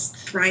was just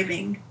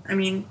thriving. I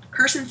mean,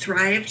 Carson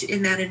thrived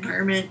in that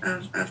environment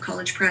of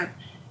college prep.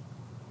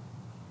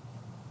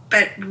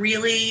 But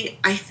really,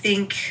 I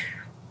think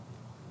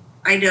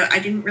I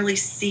didn't really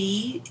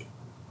see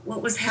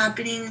what was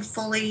happening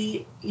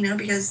fully,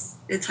 because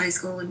it's high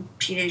school and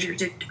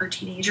teenagers are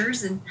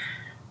teenagers and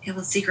have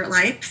a secret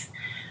life.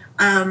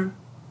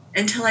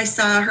 Until I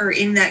saw her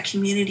in that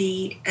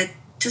community,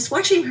 just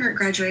watching her at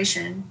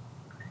graduation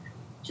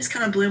just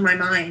kind of blew my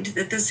mind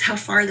that how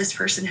far this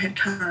person had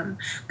come.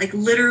 Like,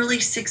 literally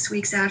 6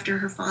 weeks after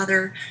her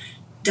father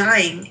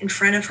dying in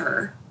front of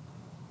her,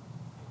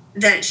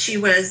 that she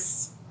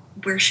was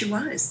where she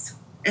was,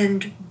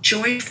 and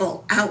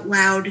joyful, out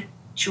loud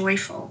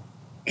joyful,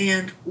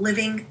 and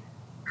living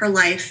her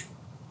life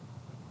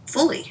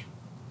fully.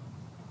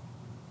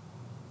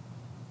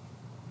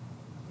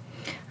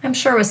 I'm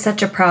sure it was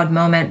such a proud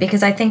moment,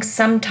 because I think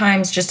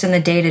sometimes just in the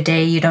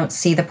day-to-day you don't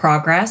see the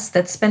progress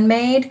that's been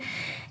made.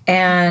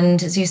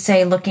 And as you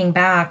say, looking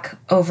back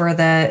over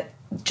the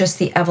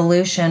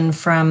evolution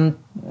from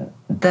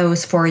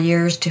those 4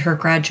 years to her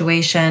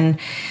graduation,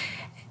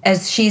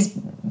 as she's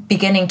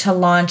beginning to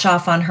launch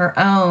off on her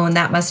own,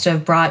 that must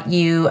have brought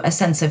you a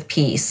sense of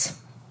peace.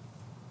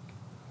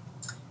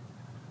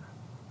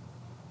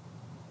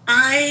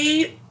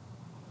 I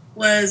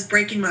was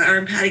breaking my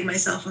arm, patting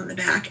myself on the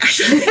back,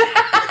 actually.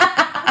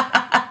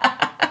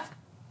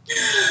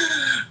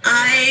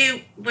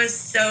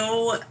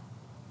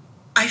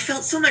 I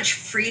felt so much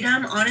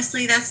freedom.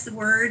 Honestly, that's the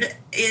word,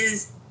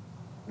 is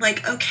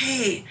like,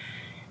 okay,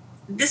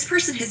 this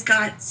person has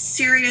got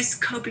serious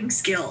coping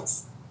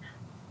skills.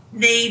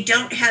 They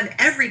don't have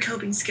every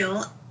coping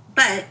skill,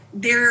 but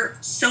they're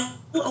so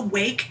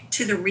awake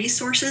to the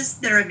resources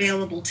that are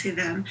available to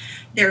them.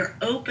 They're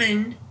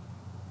open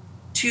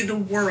to the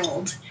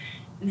world.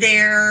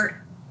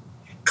 They're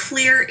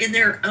clear in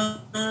their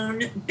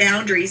own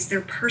boundaries,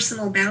 their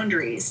personal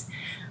boundaries.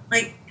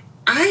 Like,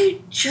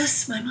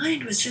 my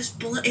mind was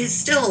just is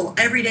still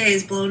every day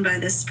is blown by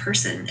this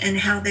person and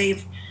how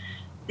they've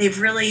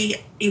really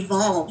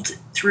evolved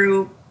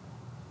through.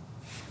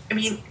 I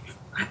mean,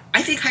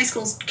 I think high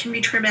schools can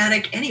be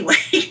traumatic anyway,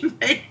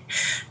 but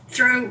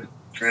throw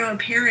a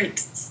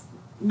parent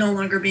no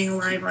longer being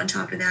alive on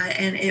top of that,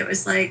 and it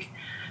was like,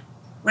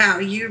 wow,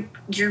 you're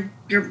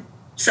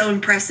so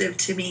impressive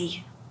to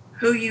me.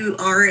 Who you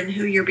are and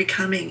who you're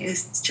becoming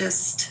is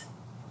just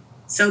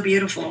so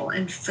beautiful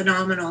and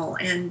phenomenal,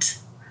 and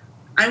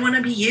I want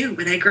to be you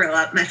when I grow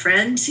up, my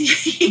friend.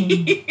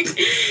 You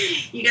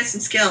got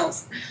some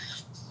skills.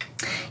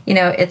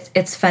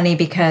 It's funny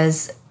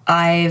because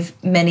I've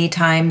many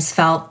times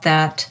felt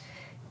that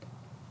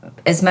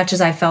as much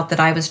as I felt that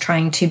I was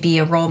trying to be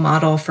a role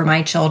model for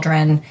my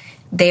children,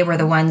 they were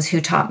the ones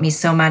who taught me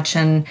so much,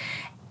 and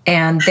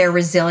their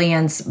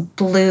resilience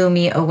blew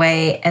me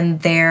away,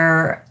 and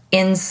their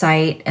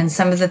insight and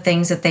some of the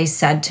things that they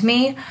said to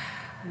me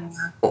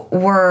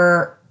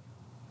were,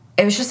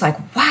 it was just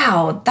like,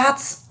 wow,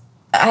 that's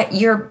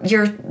you're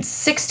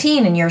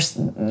 16 and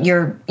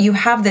you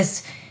have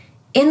this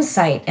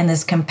insight and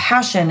this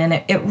compassion, and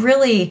it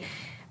really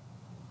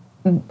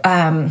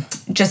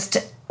just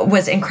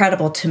was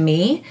incredible to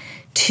me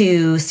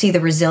to see the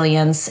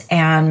resilience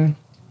and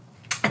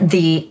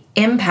the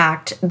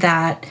impact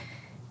that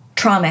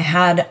trauma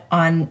had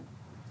on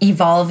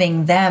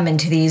evolving them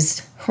into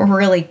these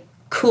really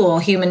cool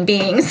human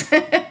beings.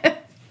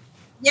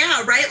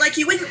 Yeah, right. Like,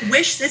 you wouldn't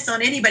wish this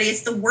on anybody.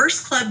 It's the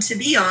worst club to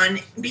be in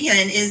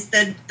is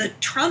the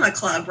trauma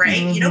club, right?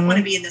 Mm-hmm. You don't want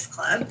to be in this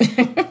club.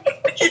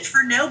 It's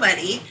for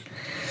nobody.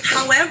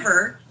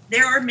 However,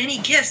 there are many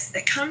gifts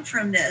that come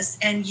from this,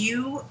 and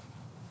you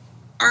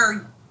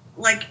are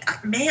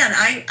like, man,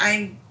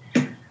 I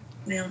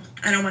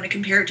don't want to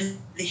compare it to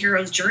the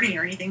hero's journey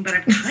or anything, but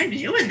I'm kind of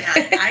doing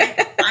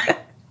that. I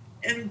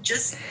am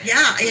just,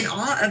 in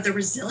awe of the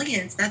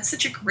resilience. That's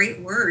such a great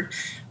word,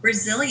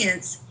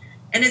 resilience.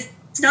 And it's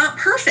not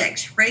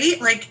perfect, right?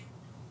 Like,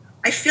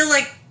 I feel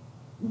like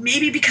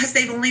maybe because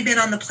they've only been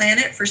on the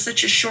planet for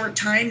such a short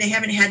time, they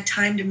haven't had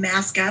time to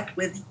mask up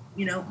with,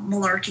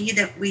 malarkey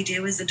that we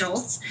do as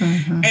adults.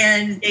 Mm-hmm.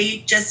 And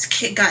they just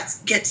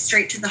get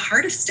straight to the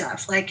heart of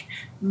stuff. Like,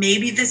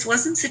 maybe this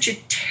wasn't such a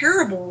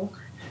terrible,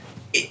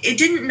 it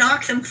didn't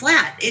knock them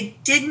flat.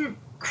 It didn't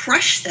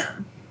crush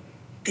them.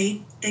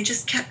 They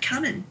just kept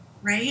coming,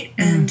 right?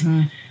 Mm-hmm.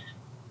 And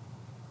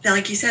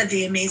like you said,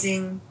 the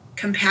amazing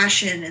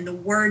compassion and the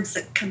words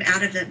that come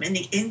out of them and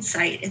the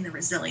insight and the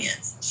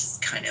resilience. It's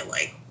just kind of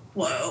like,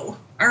 whoa,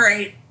 all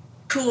right,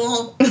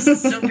 cool. This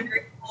is so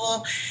very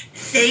cool.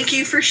 Thank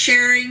you for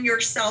sharing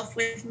yourself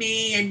with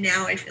me. And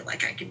now I feel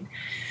like I can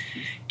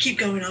keep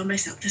going on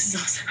myself. This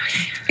is awesome.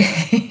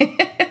 Okay.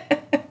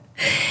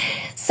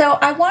 So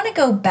I want to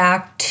go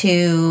back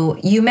to,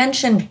 you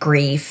mentioned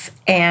grief,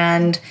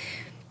 and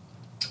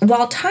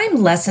while time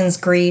lessens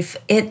grief,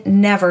 it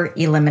never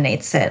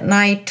eliminates it. And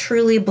I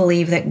truly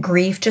believe that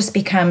grief just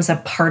becomes a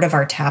part of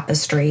our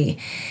tapestry.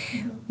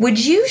 Mm-hmm.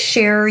 Would you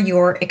share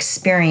your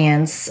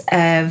experience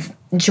of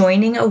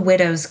joining a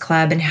widow's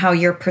club and how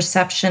your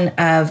perception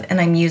of,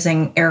 and I'm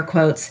using air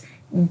quotes,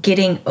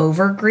 getting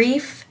over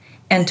grief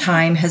and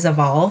time has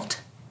evolved?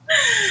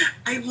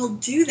 I will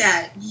do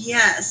that.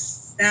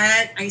 Yes,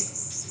 that I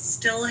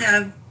still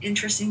have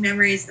interesting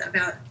memories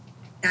about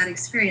that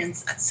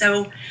experience.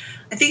 So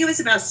I think it was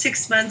about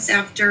 6 months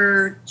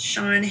after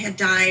Sean had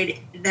died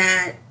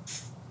that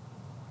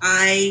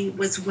I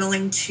was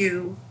willing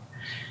to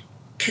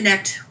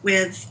connect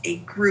with a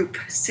group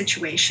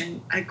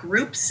situation. A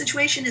group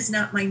situation is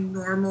not my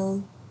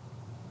normal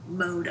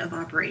mode of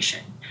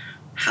operation.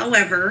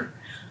 However,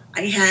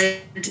 I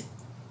had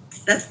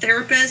a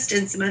therapist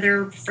and some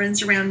other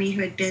friends around me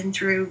who had been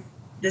through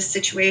this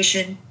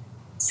situation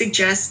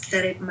suggest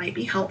that it might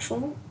be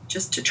helpful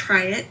just to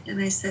try it. And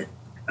I said,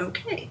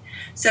 okay.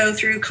 So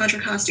through Contra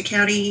Costa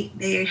County,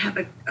 they have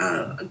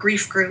a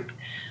grief group.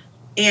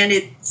 And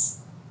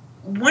it's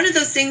one of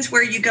those things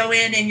where you go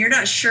in and you're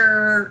not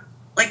sure,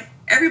 like,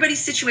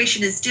 everybody's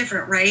situation is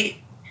different, right?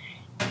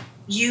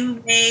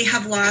 You may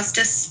have lost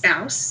a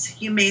spouse.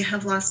 You may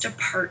have lost a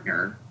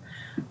partner.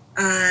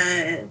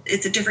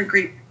 It's a different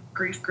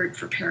grief group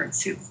for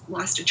parents who've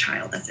lost a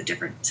child. That's a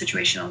different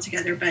situation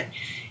altogether. But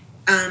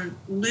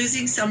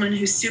losing someone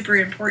who's super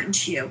important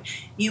to you.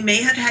 You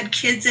may have had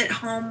kids at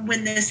home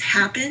when this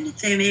happened.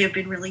 They may have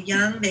been really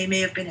young. They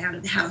may have been out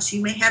of the house.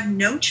 You may have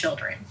no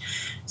children.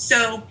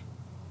 So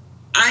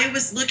I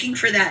was looking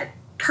for that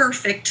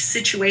perfect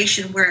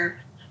situation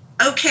where,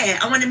 okay,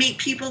 I want to meet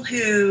people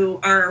who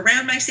are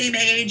around my same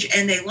age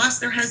and they lost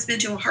their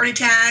husband to a heart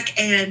attack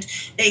and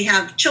they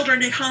have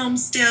children at home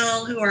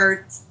still who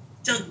are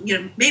still,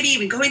 maybe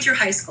even going through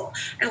high school.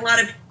 I had a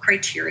lot of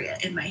criteria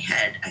in my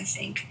head, I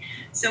think.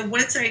 So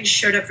once I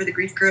showed up for the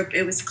grief group,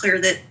 it was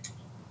clear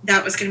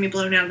that was going to be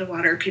blown out of the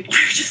water. People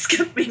are just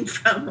coming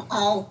from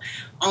all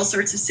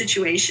sorts of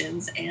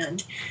situations.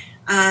 And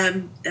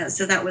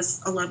so that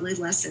was a lovely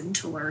lesson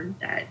to learn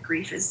that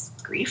grief is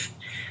grief.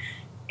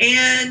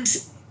 And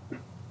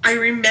I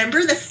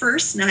remember the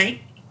first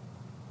night,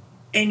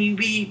 and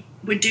we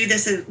would do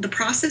this. The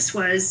process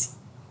was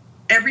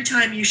every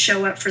time you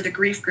show up for the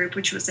grief group,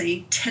 which was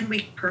a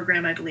 10-week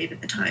program, I believe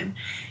at the time,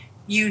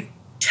 you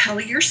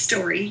tell your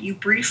story. You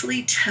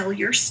briefly tell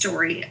your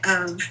story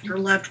of your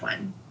loved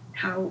one,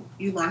 how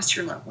you lost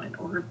your loved one,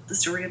 or the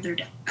story of their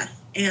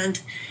death.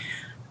 And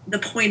the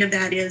point of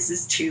that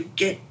is to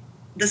get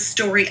the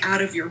story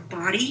out of your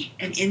body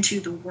and into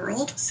the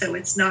world, so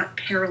it's not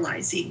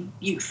paralyzing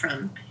you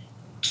from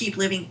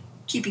keeping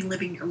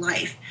living your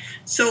life.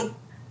 So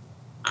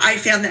I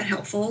found that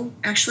helpful.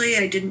 Actually,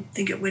 I didn't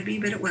think it would be,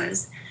 but it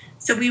was.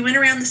 So we went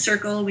around the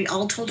circle, we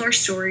all told our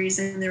stories,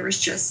 and there was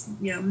just,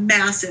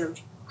 massive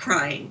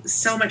crying,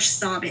 so much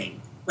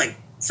sobbing, like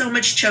so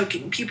much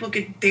choking. People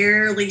could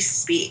barely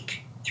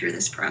speak through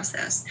this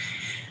process.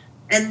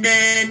 And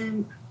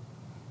then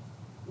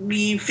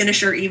we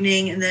finished our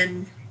evening, and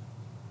then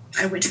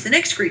I went to the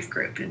next grief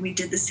group, and we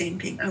did the same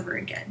thing over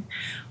again.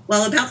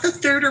 Well, about the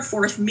third or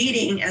fourth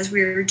meeting, as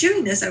we were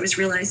doing this, I was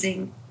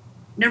realizing,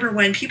 number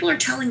one, people are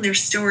telling their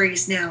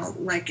stories now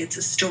like it's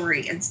a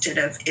story instead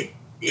of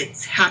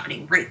it's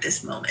happening right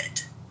this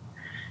moment.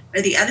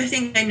 Or the other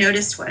thing I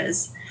noticed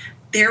was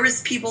there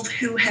was people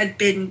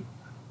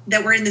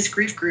that were in this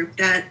grief group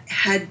that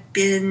had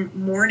been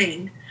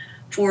mourning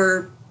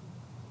for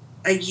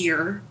a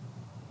year.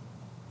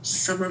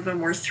 Some of them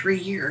were 3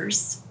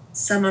 years.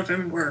 Some of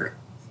them were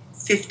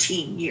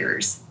 15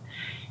 years.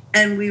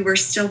 And we were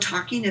still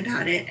talking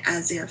about it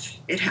as if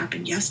it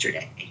happened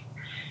yesterday.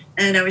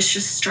 And I was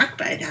just struck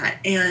by that.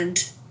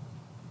 And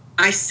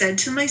I said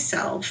to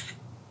myself,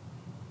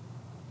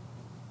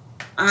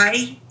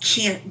 I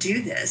can't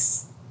do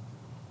this.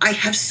 I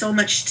have so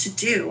much to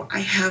do. I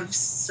have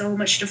so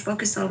much to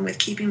focus on with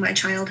keeping my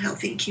child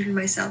healthy, keeping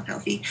myself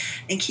healthy,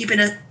 and keeping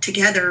it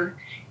together,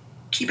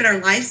 keeping our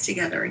lives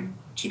together, and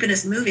keeping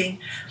us moving.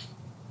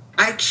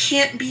 I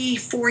can't be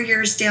 4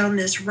 years down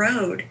this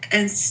road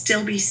and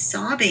still be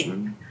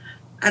sobbing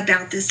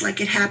about this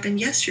like it happened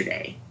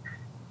yesterday.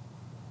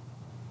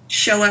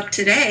 Show up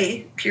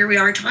today, here we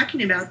are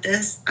talking about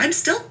this. I'm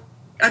still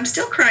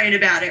crying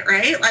about it,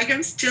 right? Like,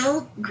 I'm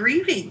still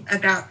grieving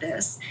about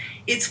this.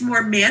 It's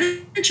more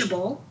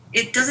manageable.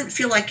 It doesn't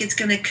feel like it's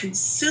going to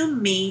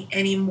consume me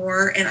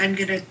anymore, and I'm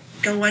going to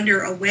go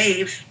under a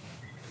wave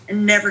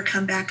and never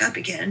come back up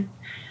again.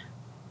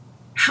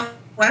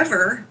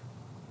 However,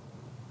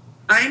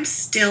 I'm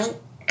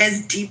still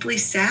as deeply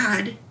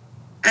sad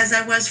as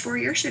I was 4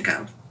 years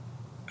ago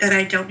that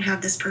I don't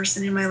have this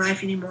person in my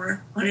life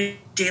anymore on a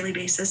daily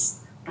basis,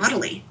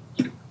 bodily.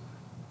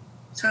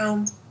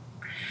 So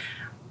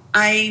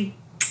I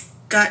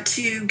got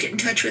to get in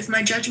touch with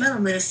my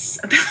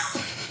judgmentalness about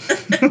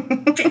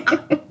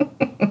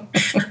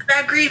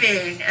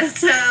grieving.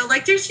 So,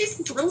 like, there's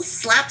just little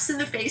slaps in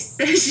the face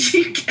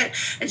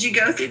as you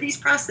go through these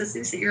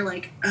processes that you're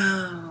like,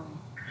 oh,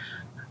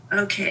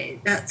 okay,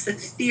 that's the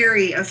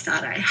theory of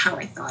how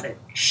I thought it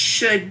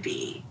should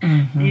be.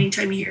 Mm-hmm.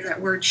 Anytime you hear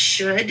that word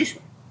should,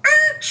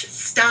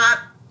 stop.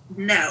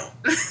 No,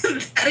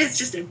 that is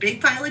just a big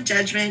pile of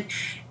judgment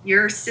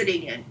you're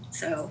sitting in.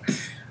 So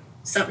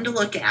something to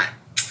look at.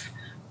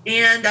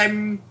 And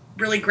I'm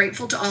really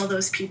grateful to all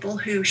those people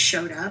who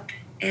showed up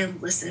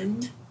and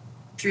listened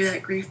through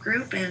that grief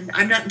group. And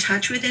I'm not in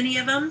touch with any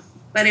of them,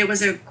 but it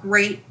was a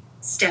great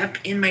step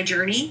in my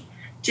journey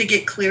to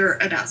get clear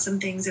about some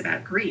things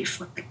about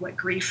grief, like what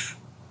grief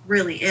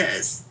really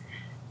is.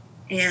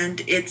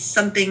 And it's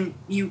something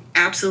you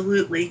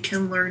absolutely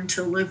can learn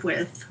to live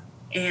with,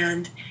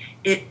 and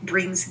it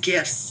brings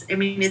gifts. I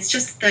mean, it's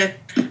just I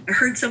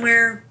heard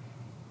somewhere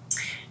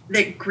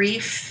that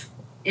grief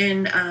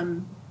when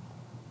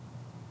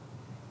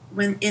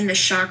in the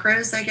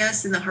chakras, I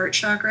guess, in the heart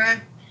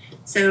chakra.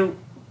 So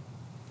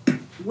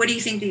what do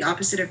you think the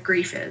opposite of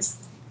grief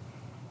is?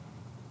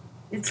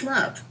 It's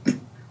love.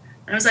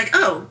 And I was like,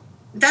 oh,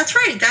 that's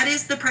right. That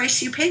is the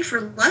price you pay for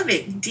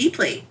loving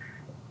deeply.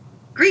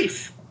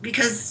 Grief,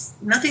 because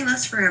nothing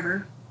lasts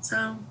forever. So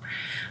I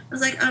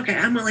was like, okay,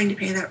 I'm willing to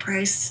pay that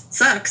price. It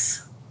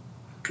sucks.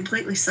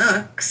 Completely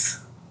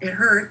sucks. It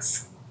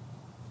hurts.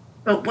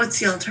 But what's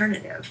the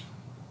alternative?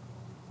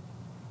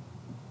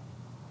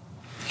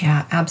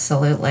 Yeah,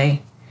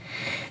 absolutely.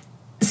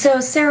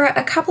 So, Sarah,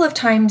 a couple of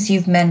times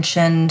you've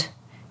mentioned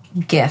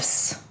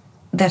gifts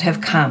that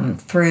have come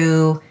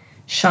through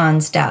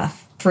Sean's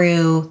death,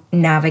 through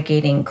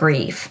navigating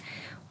grief.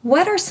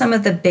 What are some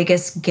of the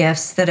biggest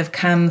gifts that have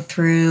come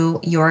through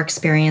your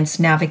experience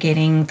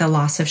navigating the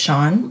loss of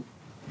Sean?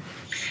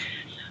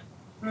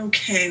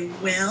 Okay,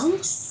 well,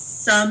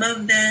 some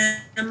of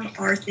them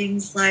are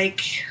things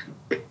like,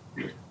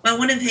 well,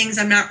 one of the things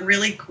I'm not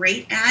really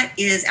great at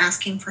is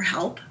asking for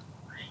help.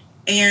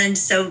 And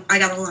so I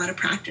got a lot of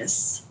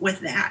practice with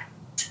that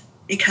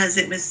because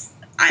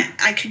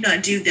I could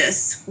not do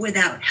this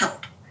without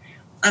help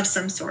of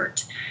some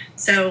sort.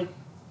 So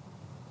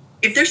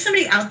if there's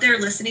somebody out there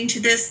listening to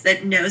this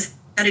that knows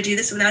how to do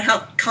this without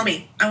help, call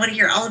me. I want to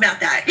hear all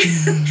about that.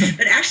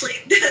 But actually,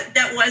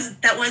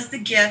 that was the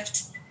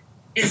gift,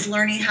 is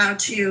learning how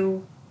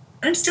to.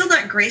 I'm still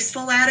not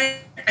graceful at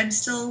it. I'm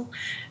still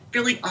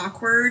really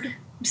awkward.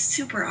 I'm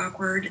super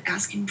awkward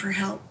asking for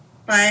help,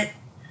 but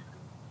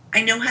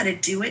I know how to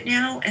do it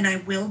now, and I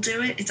will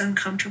do it. It's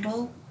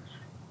uncomfortable,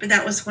 but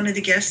that was one of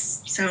the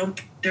gifts. So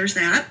there's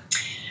that.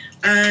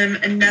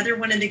 Another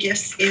one of the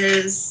gifts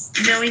is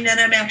knowing that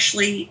I'm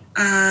actually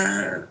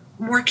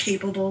more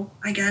capable,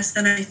 I guess,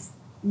 than I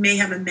may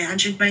have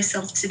imagined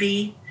myself to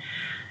be.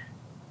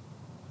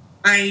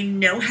 I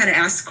know how to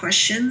ask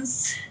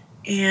questions,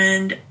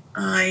 and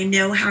I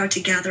know how to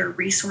gather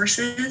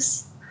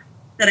resources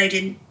that I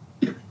didn't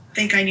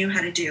think I knew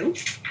how to do.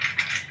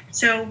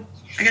 So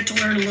I got to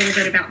learn a little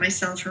bit about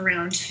myself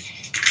around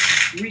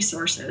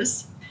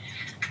resources.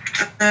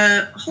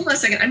 Hold on a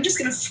second. I'm just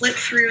going to flip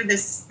through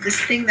this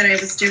thing that I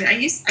was doing.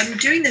 I'm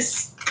doing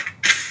this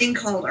thing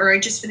called, or I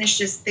just finished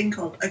this thing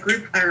called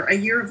a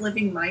year of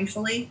living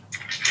mindfully.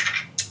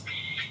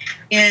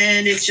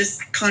 And it's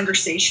just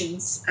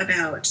conversations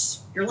about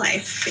your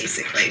life,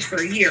 basically, for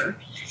a year.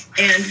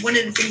 And one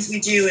of the things we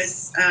do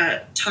is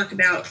talk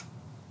about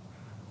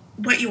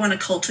what you want to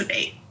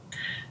cultivate.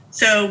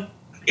 So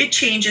it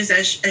changes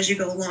as you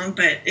go along,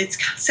 but it's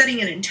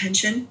setting an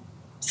intention.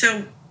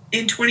 So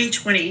in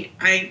 2020,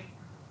 I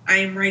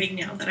am writing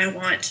now that I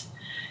want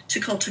to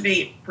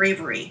cultivate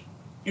bravery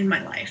in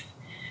my life.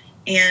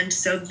 And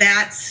so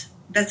that's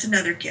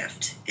another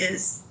gift,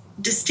 is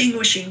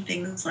distinguishing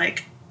things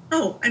like,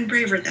 oh, I'm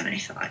braver than I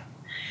thought.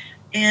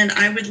 And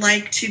I would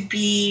like to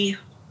be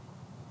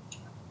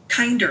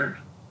kinder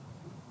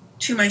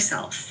to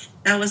myself.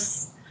 That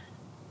was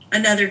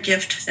another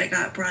gift that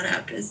got brought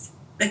up, is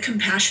the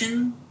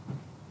compassion,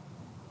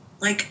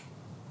 like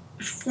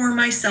for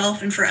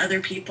myself and for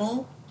other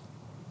people,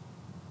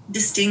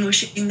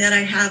 distinguishing that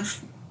I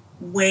have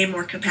way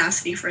more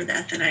capacity for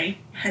that than I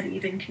had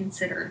even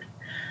considered.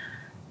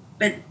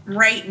 But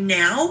right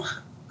now,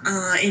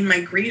 in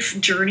my grief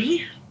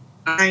journey,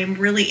 I'm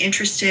really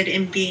interested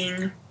in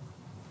being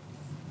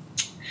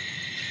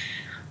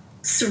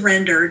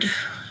surrendered,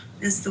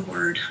 is the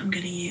word I'm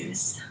going to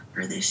use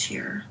for this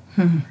year.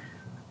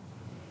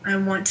 I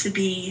want to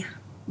be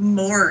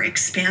more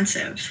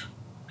expansive.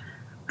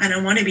 I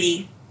don't want to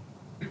be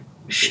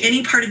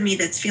any part of me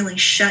that's feeling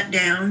shut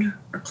down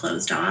or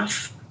closed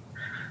off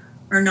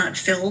or not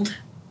filled.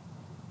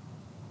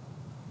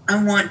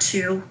 I want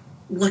to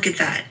look at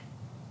that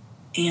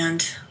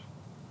and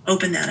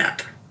open that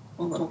up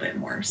a little bit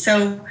more.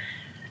 So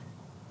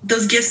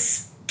those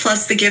gifts,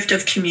 plus the gift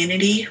of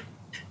community,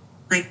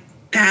 like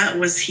that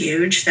was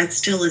huge. That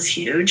still is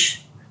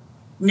huge.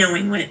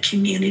 Knowing what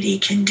community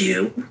can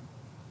do.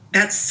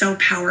 That's so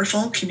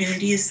powerful.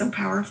 Community is so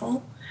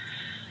powerful.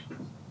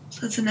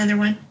 So that's another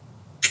one.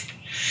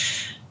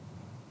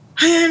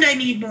 And I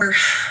need more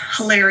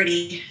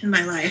hilarity in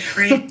my life,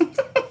 right?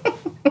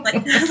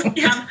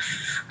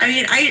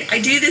 I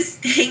do this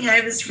thing. I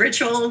have this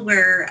ritual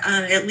where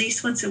at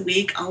least once a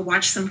week I'll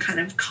watch some kind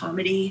of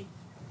comedy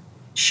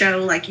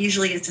show. Like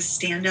usually it's a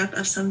stand-up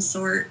of some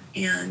sort,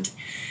 and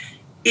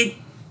it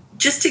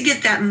just to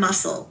get that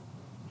muscle,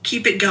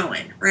 keep it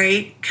going,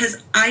 right?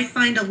 Because I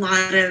find a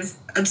lot of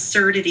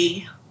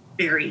absurdity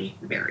very,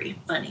 very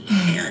funny,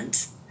 and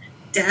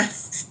death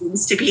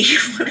seems to be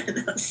one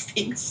of those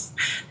things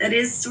that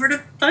is sort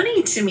of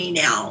funny to me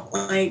now.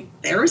 Like,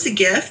 there was a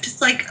gift.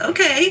 It's like,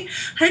 okay,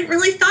 I hadn't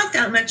really thought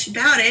that much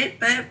about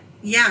it, but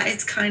yeah,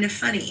 it's kind of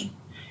funny.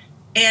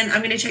 And I'm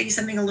going to tell you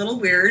something a little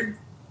weird,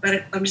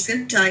 but I'm just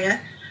going to tell you,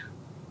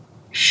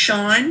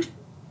 Sean,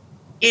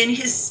 in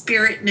his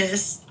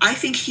spiritness, I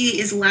think he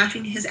is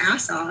laughing his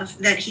ass off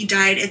that he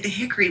died at the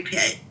Hickory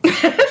Pit.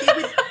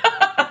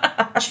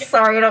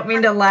 Sorry, I don't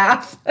mean to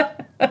laugh. No,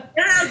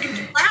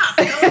 laugh.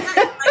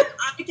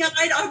 I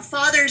died on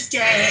Father's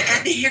Day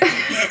at the Hickory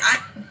Pit.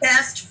 I'm the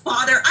best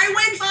father. I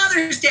win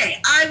Father's Day.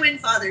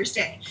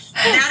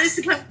 And that is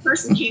the kind of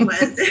person he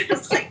was. It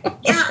was like,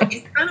 yeah,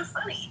 it's kind of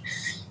funny.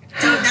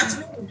 So that's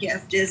another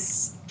gift,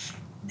 is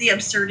the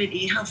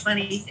absurdity, how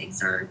funny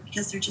things are,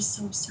 because they're just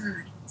so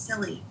absurd,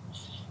 silly.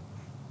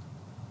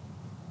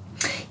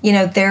 You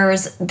know,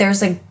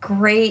 there's a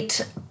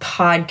great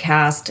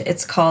podcast.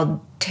 It's called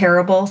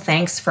Terrible,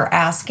 Thanks for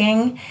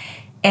Asking.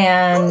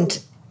 And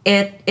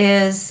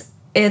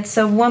it's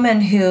a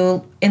woman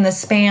who, in the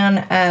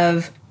span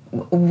of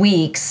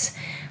weeks,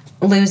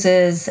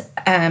 loses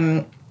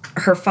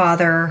her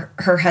father,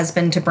 her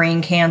husband, to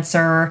brain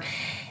cancer.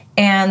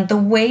 And the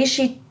way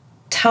she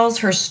tells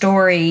her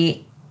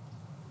story,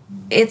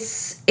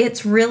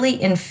 it's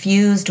really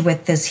infused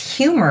with this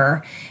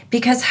humor,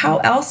 because how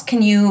else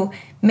can you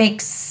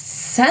make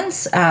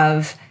sense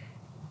of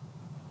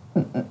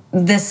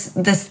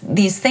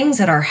these things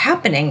that are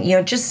happening? You know,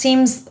 it just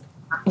seems,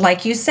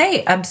 like you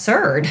say,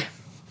 absurd.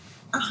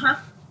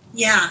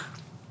 Yeah.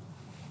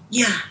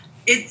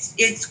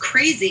 It's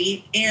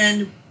crazy,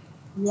 and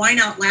why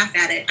not laugh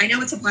at it? I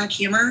know it's a black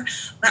humor,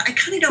 but I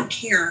kind of don't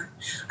care.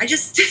 I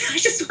just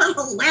want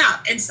to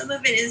laugh, and some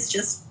of it is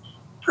just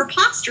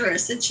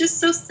preposterous. It's just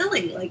so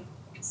silly. Like,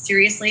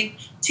 seriously,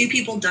 two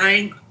people that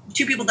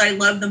I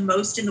love the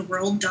most in the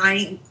world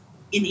dying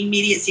in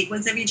immediate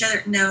sequence of each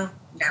other. No.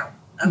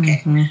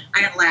 Okay. Mm-hmm.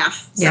 I gotta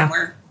laugh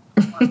somewhere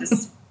on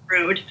this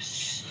road.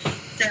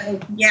 So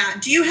yeah.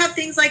 Do you have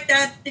things like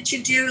that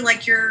you do,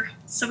 like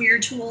some of your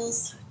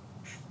tools?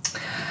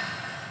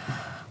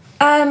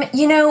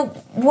 You know,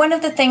 one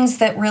of the things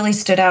that really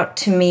stood out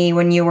to me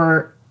when you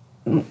were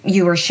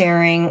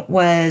sharing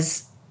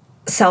was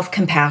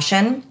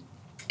self-compassion.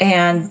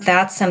 And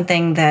that's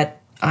something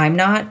that I'm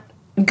not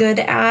good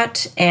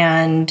at.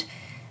 And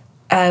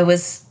I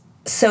was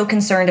so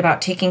concerned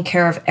about taking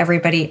care of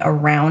everybody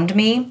around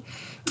me,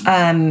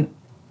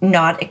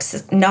 not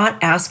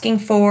asking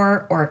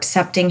for or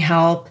accepting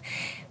help,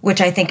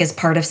 which I think is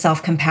part of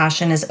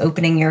self-compassion, is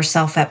opening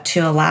yourself up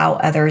to allow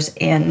others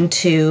in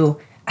to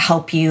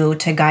help you,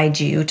 to guide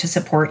you, to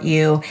support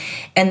you.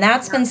 And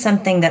that's been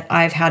something that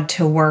I've had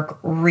to work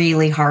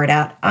really hard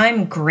at.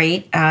 I'm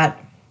great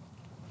at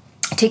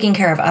taking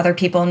care of other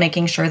people and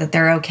making sure that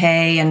they're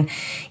okay and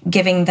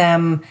giving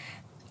them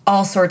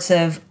all sorts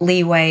of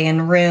leeway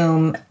and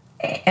room.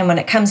 And when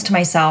it comes to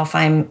myself,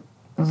 I'm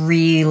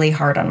really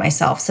hard on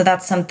myself. So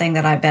that's something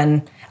that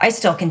I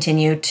still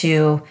continue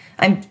to,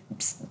 I'm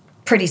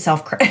pretty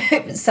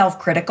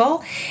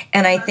self-critical.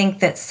 And I think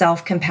that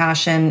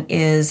self-compassion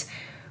is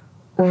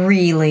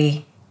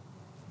really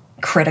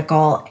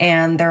critical.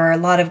 And there are a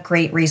lot of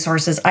great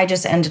resources. I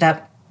just ended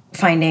up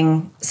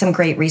finding some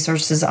great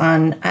resources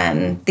on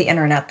the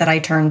internet that I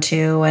turn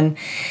to.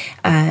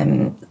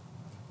 And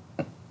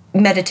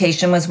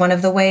meditation was one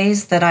of the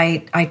ways that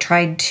I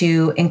tried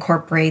to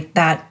incorporate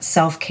that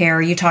self-care.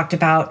 You talked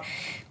about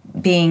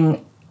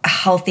being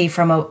healthy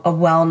from a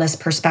wellness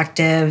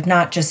perspective,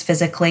 not just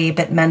physically,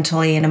 but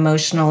mentally and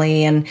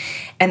emotionally. And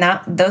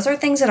that those are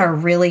things that are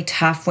really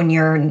tough when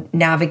you're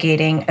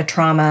navigating a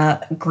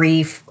trauma,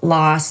 grief,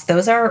 loss.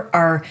 Those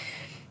are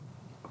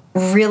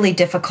really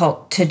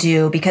difficult to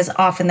do because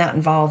often that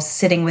involves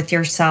sitting with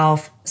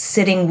yourself,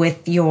 sitting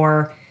with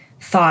your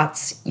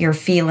thoughts, your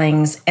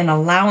feelings, and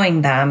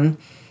allowing them,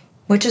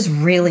 which is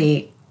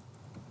really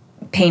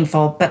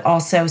painful, but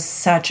also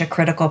such a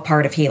critical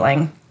part of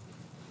healing.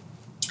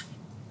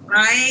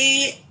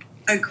 I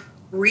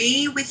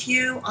agree with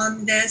you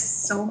on this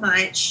so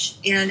much.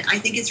 And I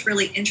think it's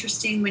really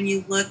interesting when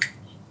you look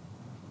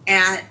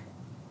at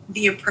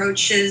the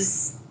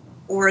approaches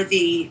or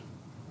the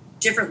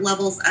different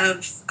levels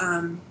of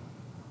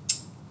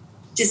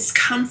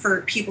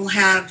discomfort people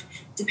have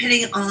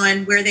depending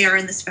on where they are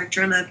in the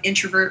spectrum of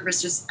introvert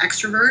versus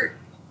extrovert.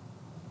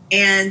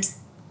 And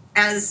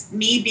as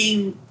me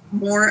being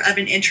more of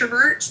an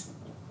introvert,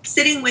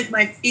 sitting with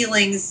my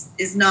feelings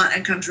is not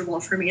uncomfortable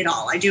for me at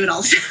all. I do it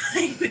all the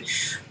time.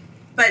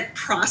 But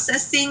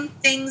processing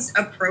things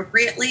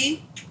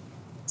appropriately.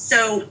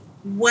 So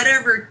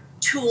whatever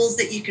tools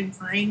that you can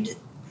find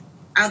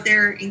out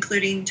there,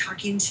 including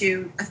talking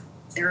to a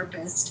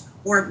therapist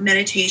or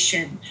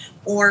meditation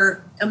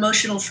or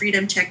emotional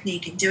freedom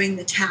technique and doing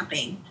the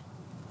tapping,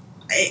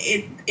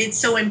 it's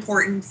so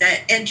important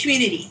that, and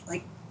community,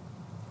 like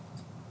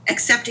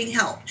accepting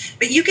help.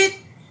 But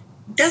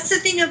that's the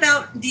thing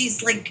about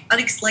these, like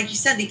you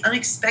said, the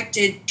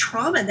unexpected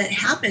trauma that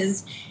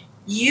happens.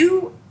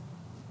 You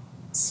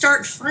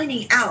start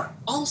finding out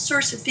all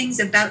sorts of things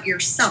about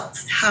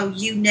yourself, how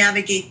you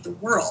navigate the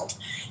world.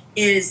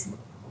 Is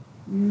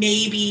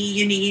maybe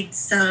you need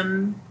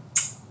some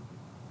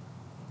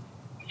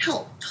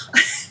help.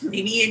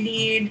 Maybe you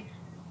need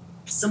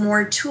some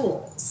more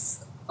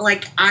tools.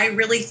 Like, I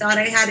really thought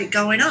I had it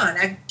going on.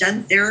 I've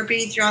done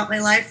therapy throughout my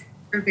life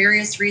for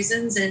various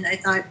reasons, and I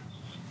thought,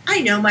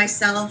 I know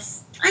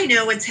myself. I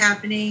know what's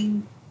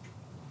happening.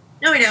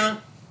 No, I don't.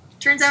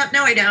 Turns out,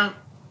 no, I don't.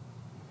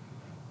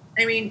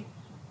 I mean,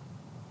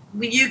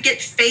 when you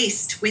get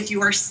faced with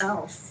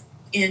yourself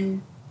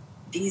in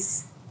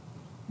these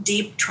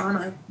deep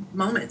trauma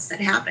moments that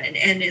happen,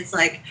 and it's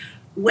like,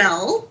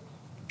 well,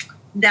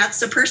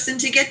 that's a person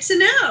to get to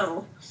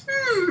know.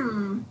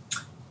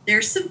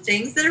 There's some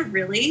things that are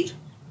really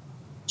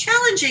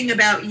challenging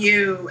about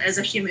you as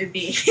a human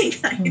being.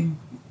 I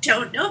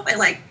don't know if I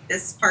like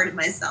this part of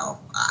myself.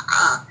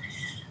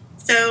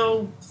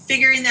 So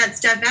figuring that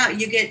stuff out,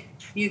 you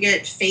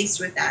get faced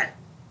with that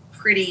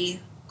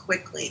pretty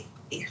quickly.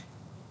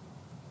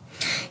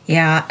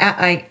 Yeah,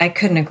 I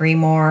couldn't agree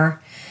more.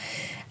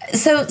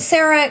 So,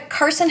 Sarah,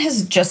 Carson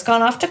has just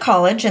gone off to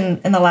college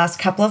in the last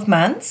couple of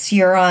months.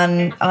 You're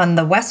on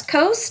the West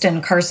Coast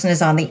and Carson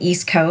is on the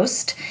East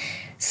Coast.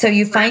 So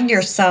you find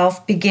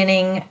yourself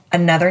beginning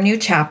another new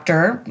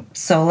chapter,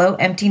 solo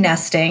empty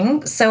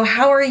nesting. So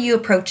how are you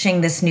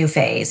approaching this new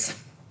phase?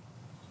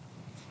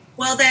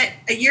 Well, that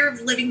a year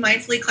of living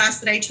mindfully class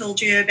that I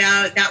told you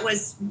about, that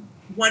was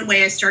one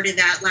way I started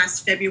that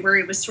last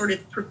February, was sort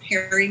of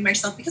preparing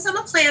myself, because I'm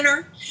a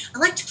planner. I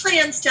like to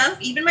plan stuff,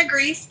 even my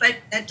grief, but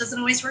that doesn't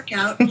always work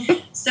out.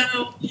 So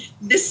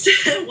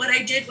what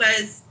I did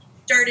was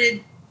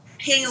started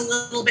paying a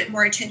little bit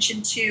more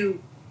attention to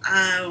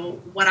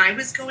what I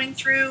was going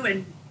through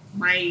and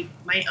my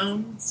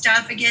own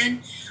stuff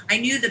again. I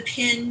knew the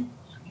PIN,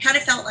 kind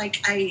of felt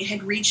like I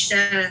had reached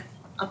a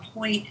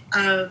point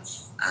of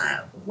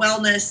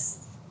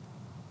wellness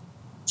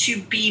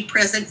to be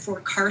present for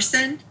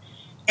Carson.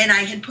 And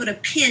I had put a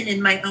pin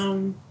in my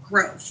own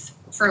growth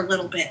for a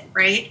little bit,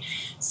 right?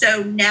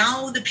 So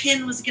now the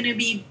pin was going to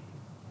be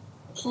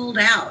pulled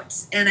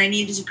out, and I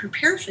needed to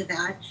prepare for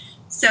that.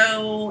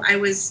 So I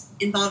was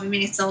involving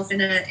myself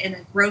in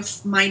a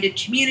growth-minded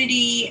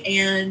community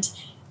and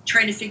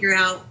trying to figure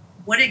out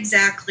what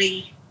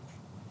exactly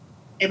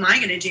am I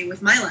going to do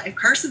with my life.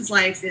 Carson's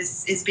life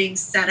is being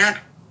set up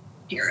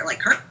here.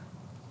 Like,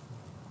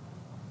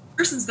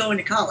 Carson's going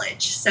to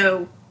college.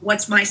 So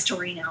what's my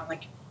story now?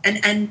 Like,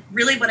 and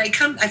really what I've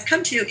come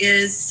to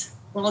is,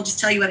 well, I'll just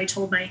tell you what I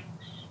told my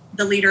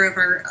the leader of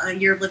our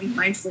Year of Living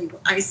Mindfully,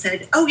 I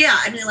said, oh yeah,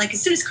 I mean, like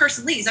as soon as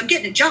Carson leaves, I'm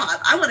getting a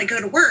job. I want to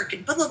go to work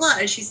and blah, blah, blah.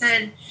 And she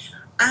said,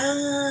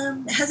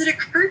 has it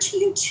occurred to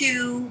you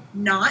to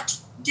not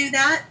do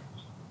that?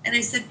 And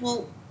I said,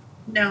 well,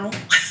 no.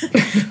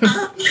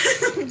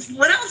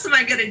 What else am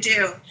I going to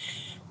do?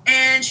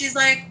 And she's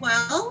like,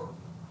 well,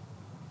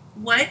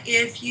 what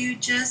if you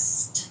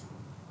just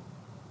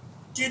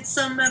did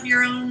some of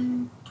your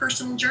own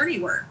personal journey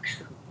work?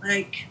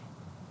 Like,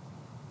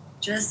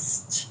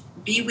 just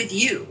be with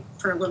you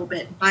for a little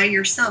bit by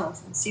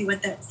yourself and see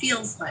what that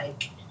feels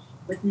like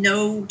with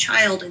no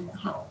child in the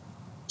home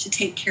to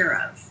take care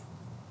of.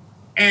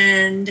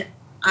 And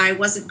I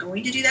wasn't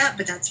going to do that,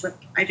 but that's what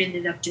I've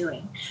ended up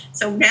doing.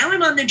 So now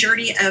I'm on the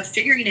journey of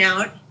figuring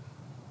out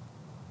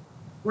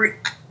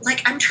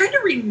like I'm trying to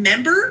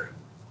remember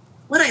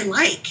what I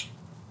like.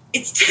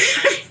 It's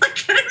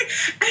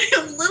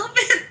I'm a little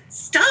bit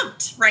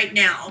stumped right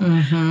now.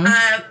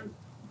 Mm-hmm.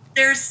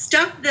 There's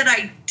stuff that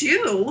I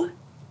do,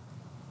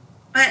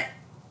 but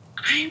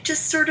I'm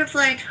just sort of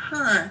like,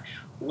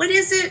 what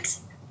is it?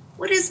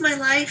 What is my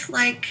life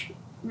like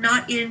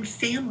not in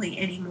family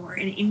anymore,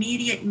 in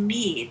immediate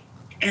need?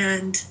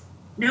 And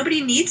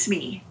nobody needs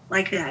me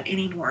like that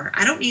anymore.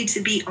 I don't need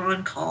to be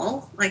on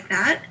call like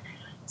that.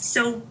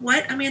 So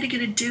what am I going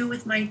to do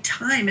with my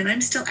time? And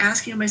I'm still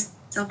asking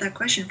myself that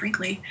question,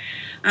 frankly.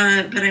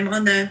 But I'm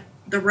on the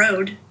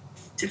road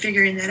to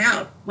figuring that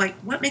out. Like,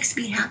 what makes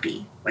me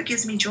happy? What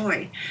gives me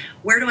joy?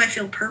 Where do I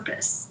feel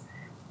purpose?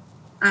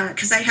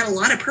 Because I had a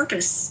lot of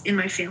purpose in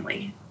my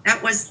family.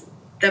 That was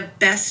the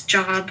best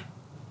job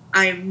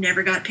I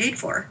never got paid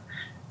for.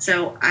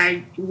 So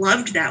I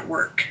loved that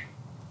work.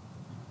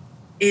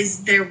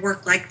 Is there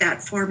work like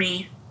that for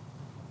me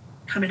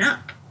coming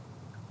up?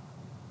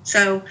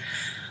 So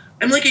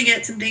I'm looking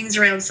at some things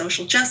around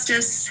social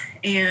justice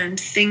and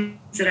things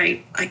that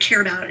I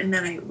care about. And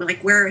then I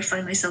like where I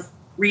find myself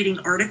reading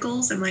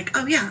articles. I'm like,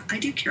 oh yeah, I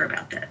do care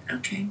about that.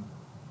 Okay.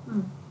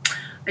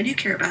 I do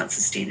care about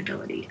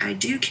sustainability. I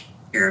do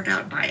care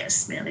about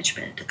bias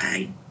management.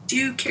 I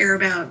do care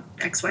about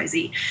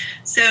XYZ.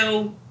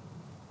 So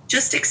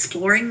just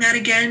exploring that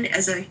again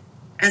as a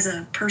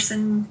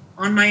person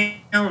on my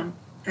own,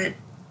 that,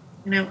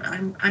 you know,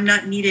 I'm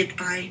not needed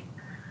by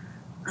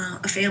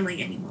a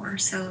family anymore.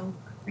 So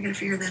I got to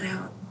figure that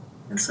out.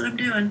 That's what I'm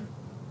doing.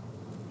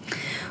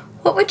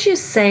 What would you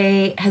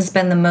say has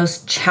been the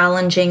most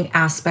challenging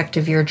aspect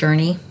of your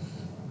journey?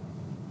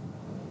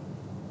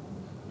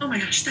 Oh my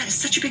gosh, that is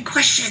such a big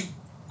question.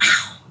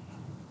 Wow.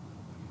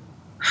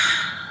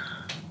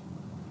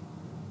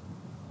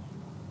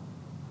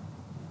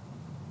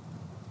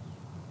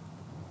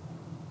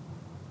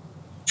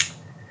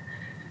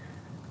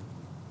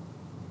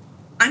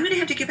 I'm going to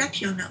have to get back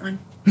to you on that one.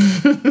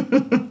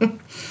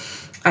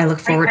 I look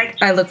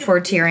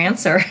forward to your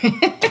answer.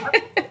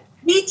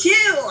 Me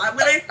too. I'm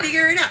going to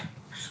figure it out.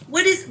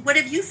 What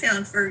have you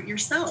found for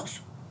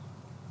yourself?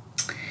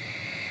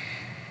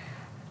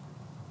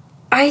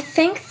 I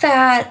think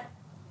that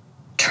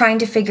trying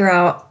to figure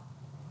out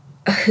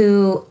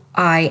who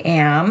I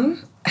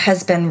am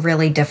has been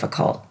really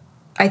difficult.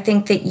 I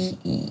think that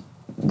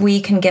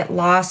we can get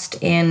lost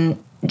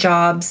in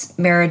jobs,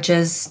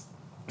 marriages,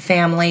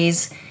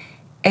 families,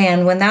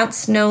 and when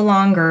that's no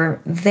longer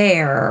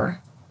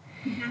there,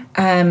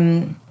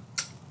 you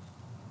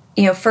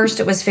know, first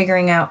it was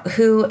figuring out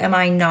who am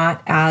I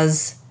not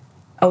as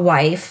a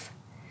wife,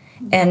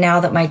 and now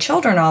that my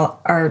children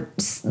all are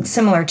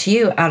similar to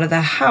you, out of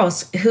the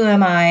house, who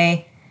am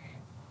I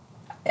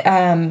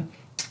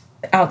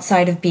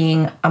outside of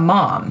being a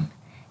mom?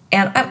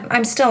 And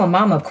I'm still a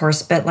mom, of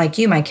course, but like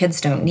you, my kids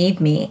don't need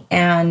me.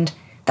 And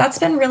that's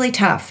been really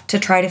tough to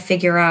try to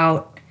figure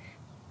out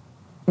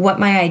what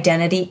my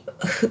identity,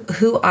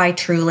 who I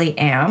truly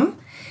am,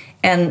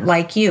 and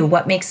like you,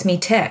 what makes me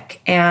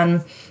tick.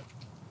 And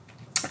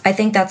I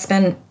think that's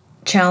been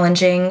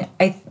challenging.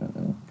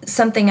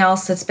 Something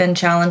else that's been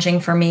challenging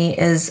for me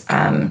is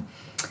I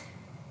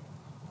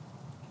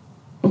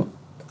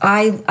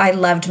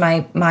loved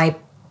my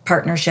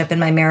partnership and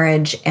my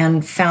marriage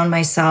and found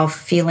myself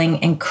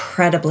feeling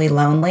incredibly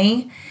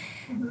lonely.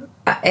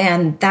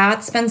 And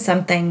that's been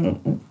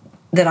something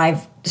that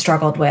I've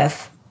struggled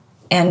with,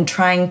 and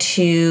trying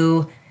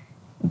to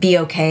be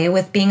okay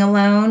with being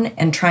alone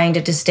and trying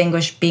to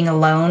distinguish being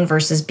alone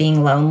versus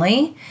being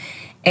lonely.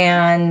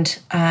 And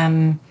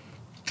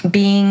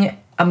being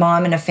a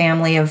mom in a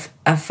family of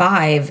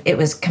 5, it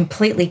was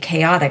completely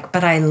chaotic,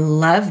 but I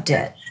loved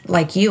it.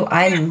 Like you,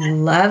 I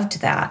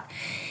loved that.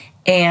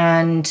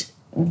 And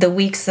the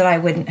weeks that I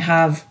wouldn't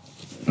have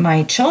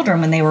my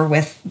children when they were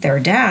with their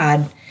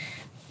dad,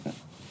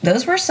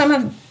 those were some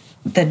of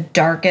the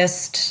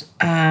darkest,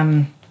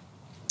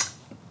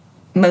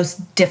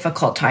 most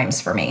difficult times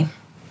for me.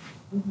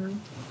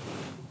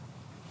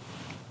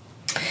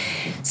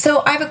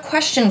 So I have a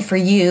question for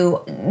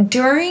you.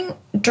 During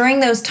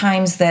those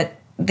times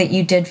that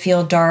you did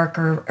feel dark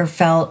or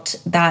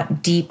felt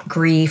that deep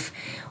grief,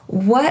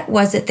 what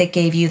was it that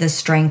gave you the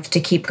strength to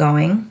keep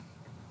going?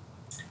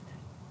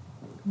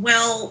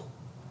 Well,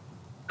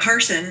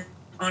 Carson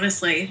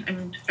honestly,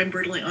 I'm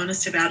brutally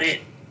honest about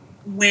it.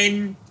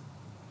 When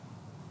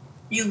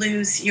you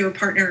lose your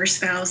partner or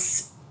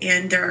spouse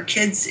and there are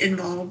kids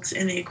involved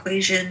in the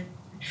equation,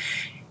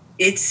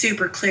 it's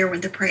super clear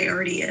what the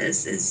priority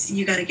is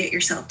you got to get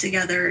yourself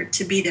together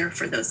to be there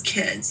for those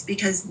kids,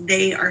 because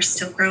they are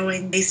still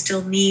growing. They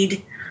still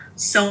need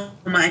so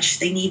much.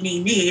 They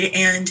need.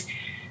 And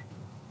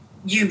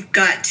you've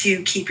got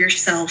to keep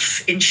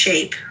yourself in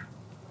shape,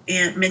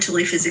 and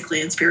mentally,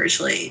 physically, and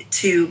spiritually,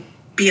 to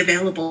be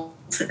available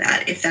to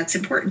that if that's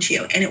important to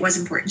you. And it was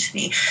important to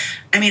me.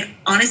 I mean,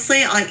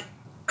 honestly,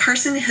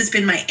 Carson has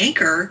been my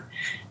anchor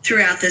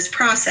throughout this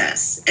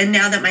process. And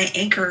now that my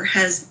anchor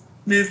has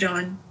moved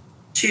on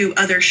to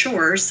other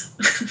shores,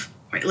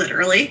 quite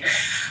literally,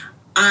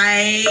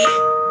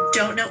 I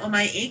don't know what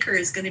my anchor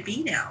is going to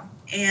be now.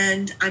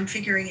 And I'm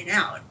figuring it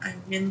out.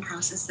 I'm in the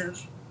process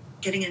of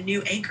getting a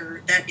new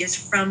anchor that is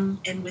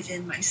from and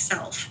within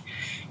myself.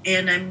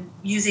 And I'm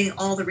using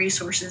all the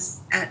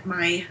resources at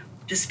my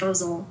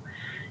disposal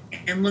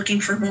and looking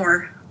for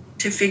more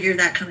to figure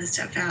that kind of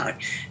stuff out.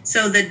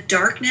 So the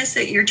darkness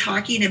that you're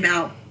talking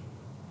about,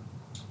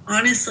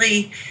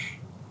 honestly,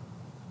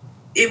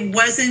 it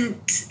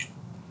wasn't,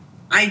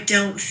 I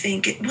don't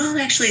think, well,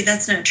 actually,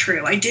 that's not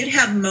true. I did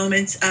have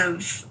moments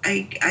of,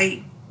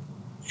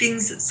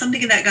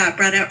 something that got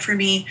brought up for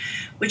me,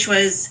 which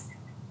was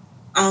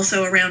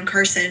also around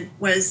Carson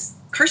was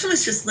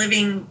just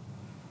living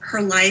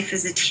her life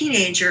as a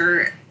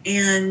teenager.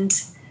 And,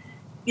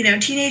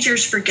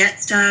 teenagers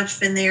forget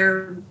stuff and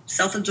they're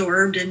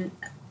self-absorbed and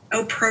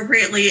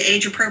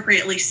age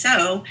appropriately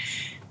so.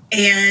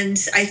 And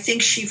I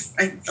think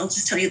I'll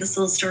just tell you this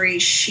little story.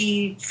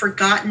 She'd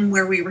forgotten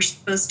where we were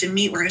supposed to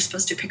meet, where I was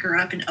supposed to pick her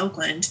up in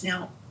Oakland.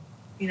 Now,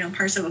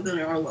 parts of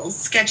Oakland are a little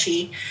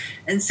sketchy.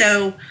 And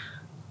so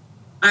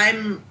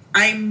I'm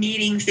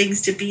needing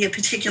things to be a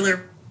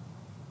particular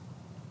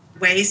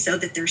way so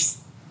that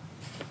there's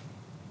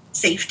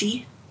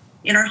safety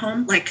in our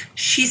home. Like,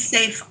 she's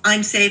safe,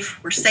 I'm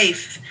safe, we're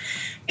safe.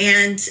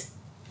 And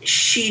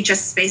she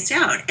just spaced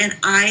out. And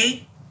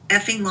I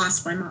effing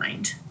lost my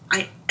mind.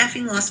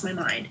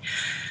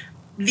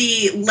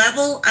 The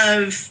level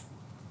of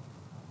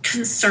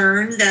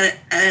concern that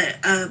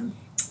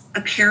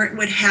a parent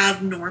would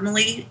have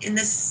normally in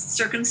this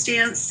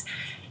circumstance,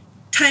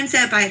 times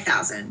that by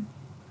 1,000.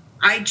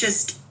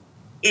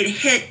 It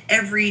hit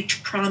every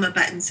trauma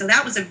button. So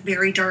that was a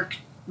very dark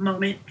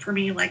moment for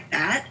me like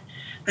that.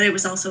 But it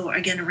was also,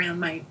 again, around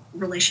my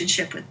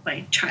relationship with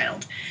my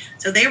child.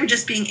 So they were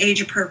just being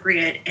age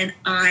appropriate, and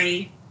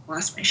I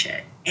lost my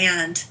shit.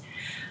 And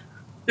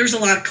there's a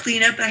lot of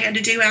cleanup I had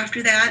to do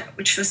after that,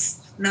 which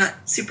was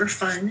not super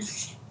fun.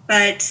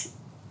 But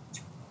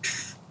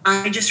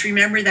I just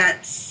remember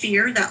that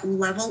fear, that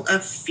level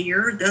of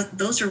fear.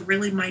 Those are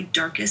really my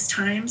darkest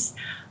times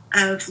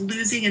of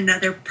losing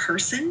another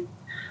person.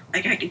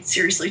 Like, I could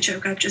seriously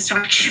choke up just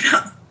talking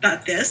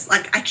about this.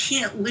 Like, I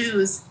can't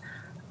lose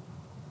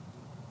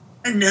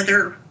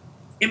another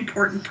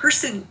important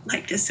person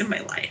like this in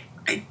my life.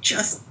 I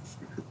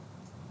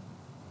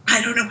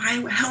don't know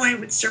how I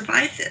would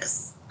survive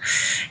this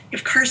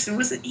if Carson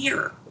wasn't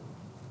here.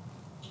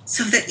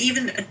 So that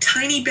even a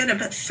tiny bit of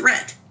a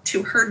threat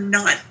to her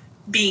not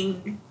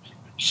being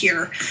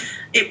here,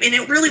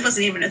 it really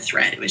wasn't even a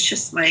threat. It was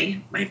just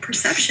my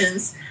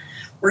perceptions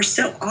were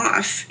so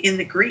off in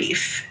the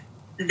grief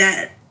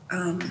that,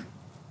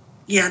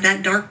 that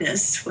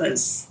darkness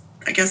was,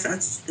 I guess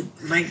that's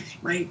my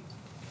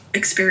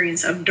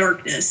experience of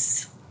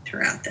darkness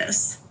throughout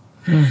this.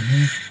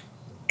 Mm-hmm.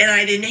 And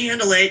I didn't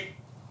handle it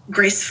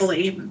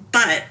gracefully,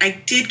 but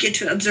I did get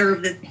to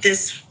observe that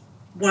this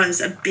was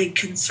a big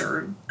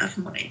concern of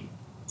mine.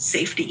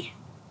 Safety,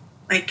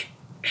 like,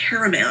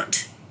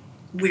 paramount,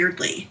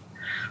 weirdly.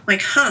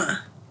 Like,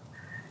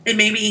 it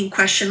made me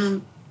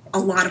question a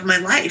lot of my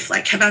life.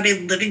 Like, have I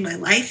been living my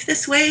life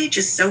this way,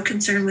 just so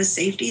concerned with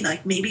safety?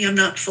 Like, maybe I'm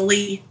not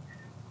fully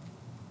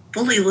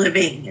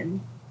living. And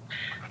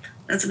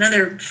that's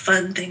another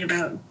fun thing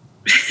about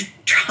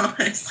trauma.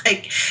 It's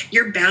like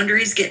your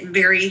boundaries get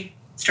very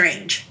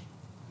strange,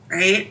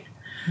 right?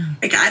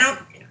 Like,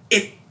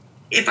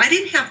 if I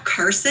didn't have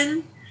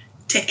Carson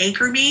to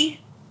anchor me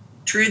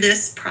through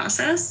this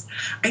process,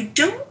 I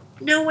don't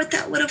know what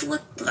that would have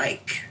looked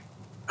like.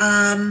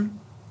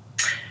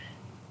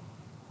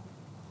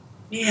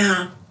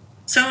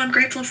 So I'm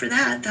grateful for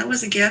that. That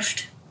was a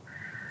gift.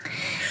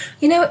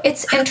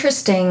 It's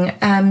interesting.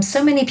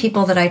 So many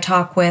people that I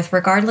talk with,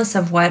 regardless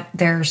of what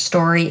their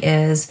story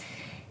is,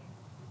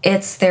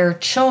 it's their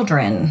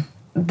children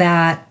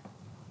that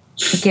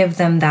give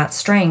them that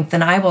strength.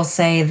 And I will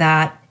say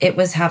that it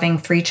was having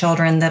 3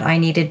 children that I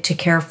needed to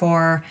care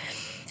for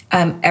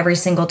every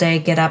single day,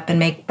 get up and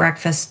make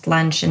breakfast,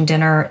 lunch, and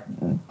dinner.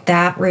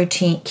 That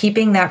routine,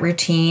 keeping that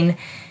routine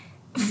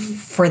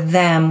for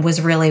them was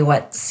really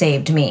what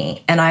saved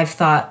me. And I've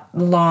thought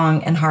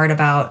long and hard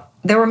about,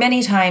 there were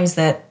many times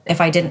that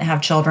if I didn't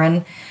have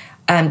children,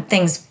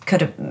 things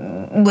could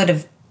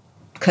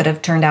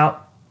have turned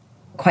out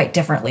quite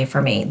differently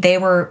for me. They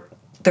were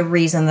the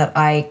reason that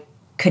I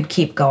could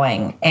keep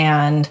going.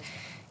 And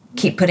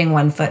keep putting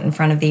one foot in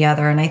front of the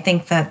other. And I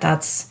think that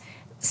that's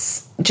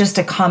just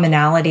a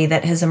commonality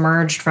that has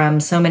emerged from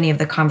so many of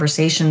the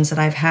conversations that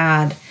I've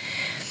had.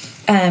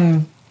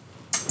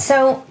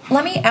 So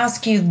let me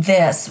ask you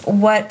this.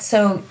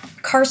 So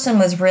Carson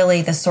was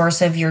really the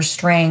source of your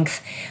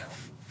strength.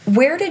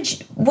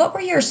 What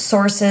were your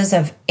sources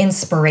of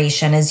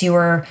inspiration as you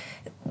were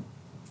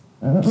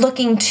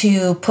looking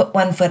to put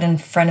one foot in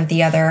front of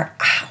the other?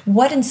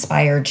 What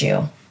inspired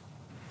you?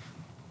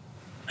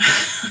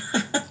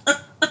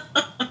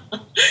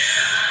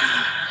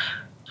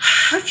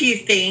 A few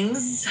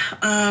things.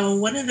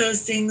 One of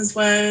those things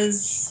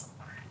was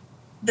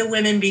the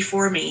women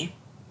before me.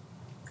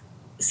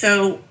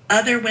 So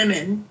other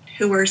women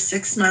who were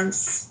 6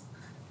 months,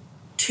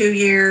 2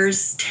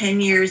 years, 10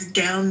 years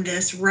down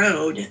this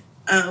road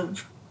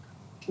of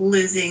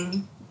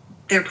losing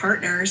their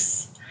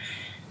partners,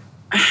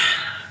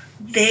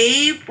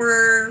 they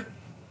were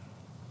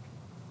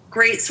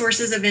great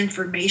sources of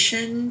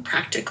information,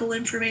 practical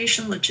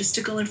information,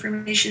 logistical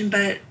information,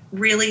 but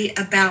really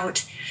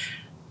about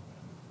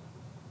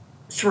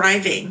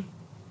thriving.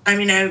 I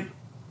mean,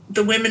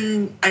 the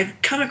women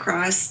I've come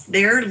across,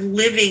 they're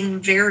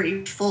living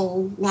very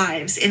full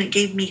lives, and it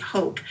gave me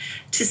hope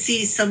to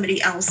see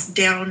somebody else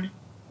down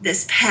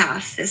this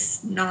path,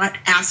 this not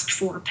asked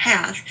for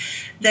path,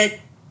 that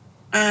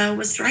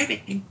was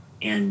thriving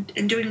and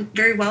doing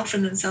very well for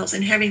themselves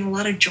and having a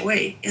lot of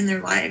joy in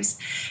their lives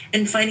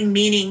and finding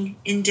meaning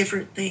in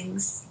different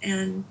things.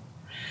 And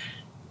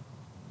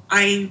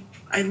I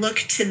look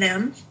to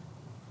them.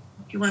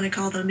 You want to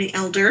call them the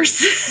elders.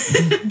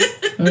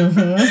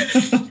 Mm-hmm.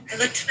 I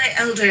look to my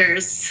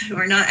elders, who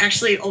are not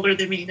actually older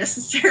than me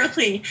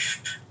necessarily,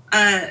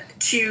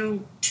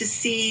 to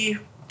see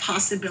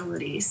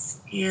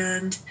possibilities.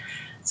 And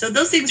so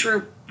those things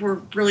were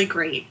really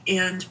great.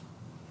 And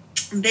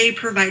they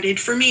provided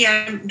for me.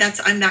 I'm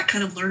that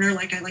kind of learner.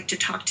 Like, I like to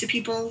talk to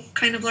people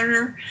kind of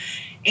learner.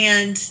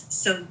 And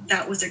so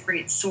that was a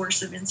great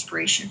source of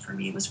inspiration for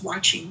me, was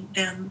watching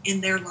them in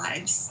their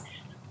lives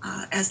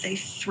as they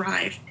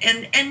thrive,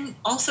 and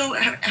also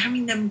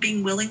having them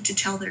being willing to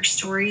tell their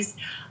stories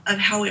of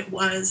how it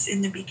was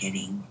in the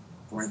beginning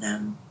for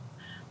them.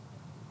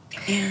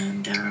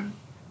 And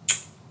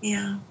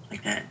yeah,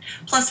 like that.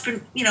 Plus,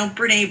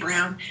 Brene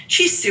Brown,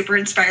 she's super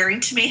inspiring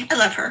to me. I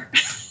love her.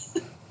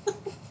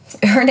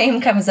 Her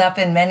name comes up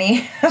in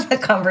many of the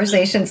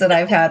conversations that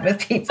I've had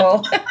with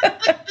people.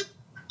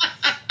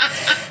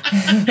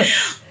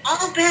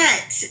 I'll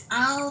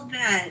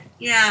bet.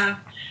 Yeah.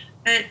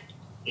 But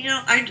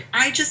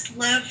I just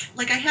love,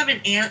 like, I have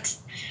an aunt,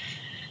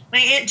 my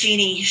Aunt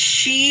Jeannie.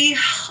 She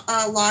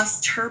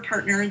lost her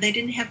partner. They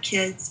didn't have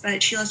kids,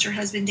 but she lost her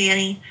husband,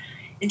 Danny,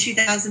 in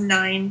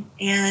 2009.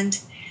 And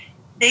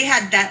they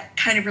had that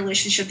kind of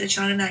relationship that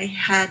Sean and I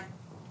had,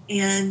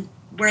 and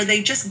where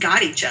they just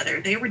got each other.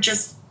 They were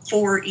just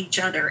for each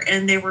other,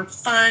 and they were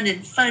fun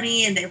and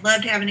funny, and they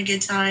loved having a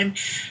good time.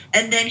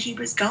 And then he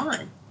was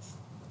gone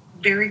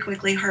very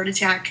quickly, heart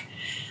attack,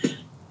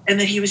 and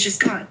then he was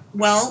just gone.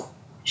 Well,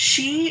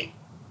 she,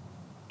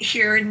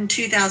 here in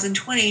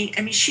 2020,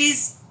 I mean,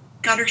 she's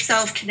got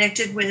herself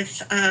connected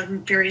with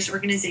various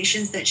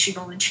organizations that she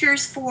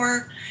volunteers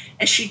for,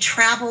 as she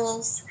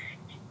travels,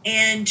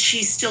 and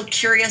she's still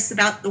curious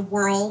about the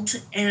world,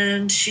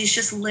 and she's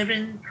just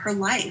living her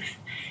life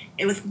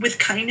with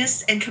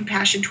kindness and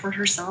compassion toward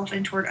herself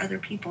and toward other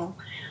people.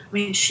 I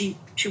mean, she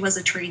was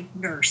a trained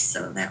nurse,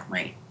 so that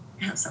might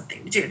have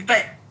something to do with it.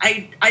 But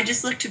I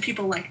just look to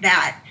people like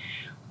that,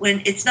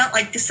 when it's not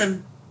like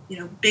some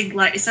big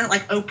light. It's not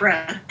like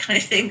Oprah kind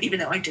of thing, even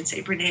though I did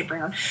say Brene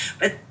Brown.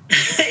 But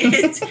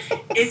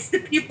it's the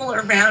people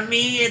around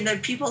me, and the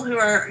people who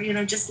are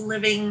just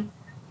living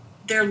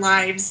their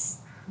lives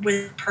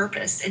with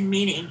purpose and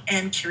meaning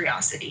and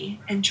curiosity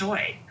and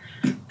joy,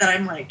 that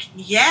I'm like,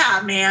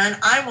 yeah, man,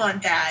 I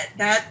want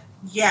that.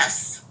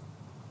 Yes,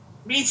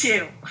 me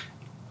too.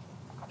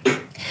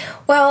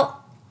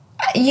 Well,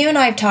 you and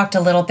I have talked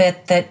a little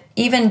bit that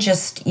even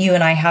just you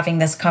and I having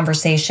this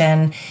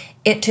conversation,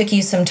 it took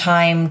you some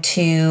time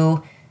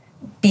to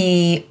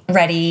be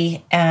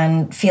ready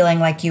and feeling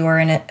like you were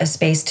in a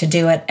space to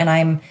do it. And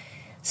I'm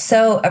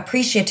so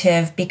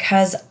appreciative,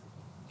 because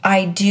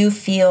I do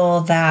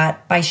feel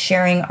that by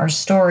sharing our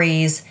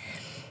stories,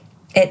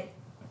 it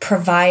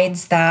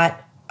provides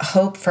that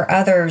hope for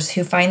others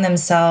who find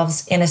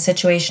themselves in a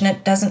situation.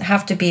 It doesn't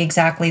have to be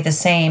exactly the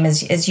same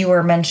as you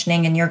were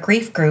mentioning in your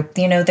grief group.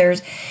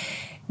 There's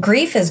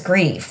grief is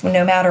grief,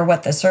 no matter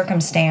what the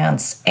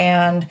circumstance.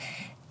 And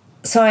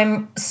so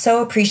I'm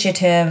so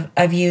appreciative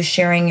of you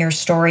sharing your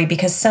story,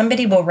 because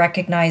somebody will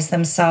recognize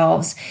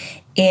themselves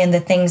in the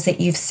things that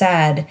you've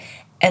said,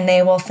 and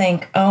they will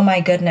think, oh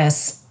my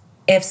goodness,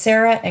 if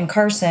Sarah and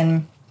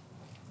Carson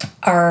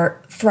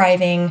are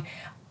thriving,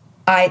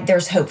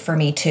 there's hope for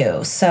me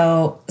too.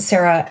 So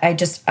Sarah,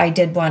 I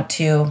did want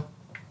to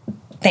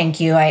thank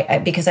you,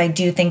 because I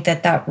do think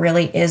that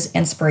really is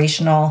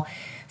inspirational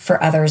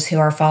for others who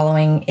are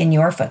following in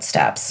your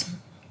footsteps.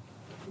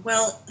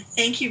 Well,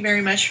 thank you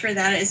very much for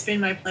that. It's been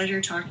my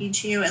pleasure talking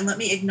to you, and let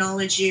me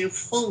acknowledge you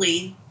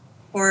fully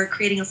for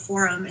creating a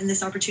forum and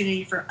this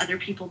opportunity for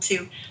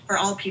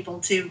all people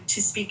to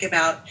speak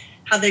about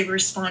how they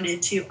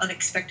responded to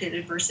unexpected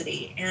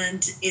adversity.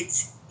 And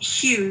it's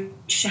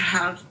huge to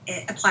have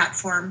a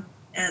platform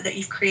that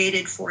you've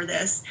created for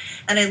this.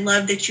 And I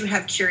love that you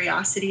have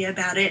curiosity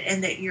about it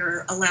and that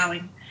you're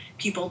allowing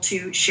people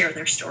to share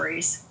their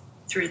stories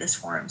through this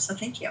forum. So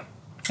thank you.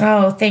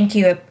 Oh, thank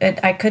you.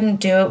 I couldn't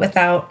do it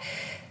without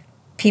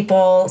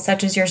people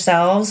such as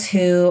yourselves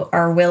who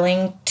are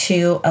willing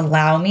to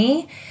allow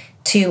me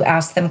to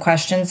ask them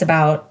questions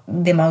about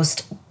the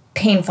most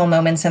painful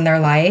moments in their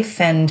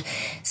life. And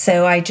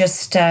so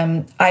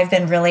I've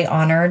been really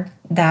honored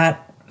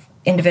that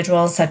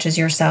individuals such as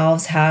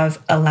yourselves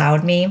have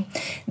allowed me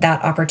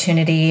that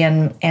opportunity.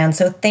 And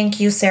so thank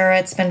you, Sarah.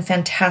 It's been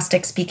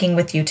fantastic speaking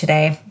with you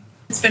today.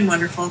 It's been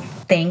wonderful.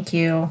 Thank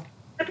you.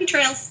 Happy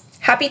trails.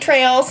 Happy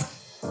trails.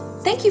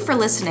 Thank you for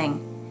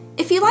listening.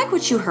 If you like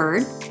what you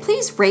heard,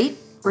 please rate,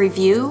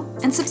 review,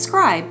 and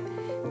subscribe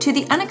to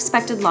the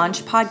Unexpected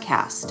Launch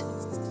podcast.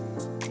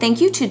 Thank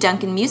you to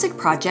Duncan Music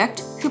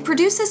Project, who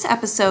produced this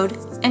episode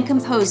and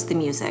composed the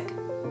music.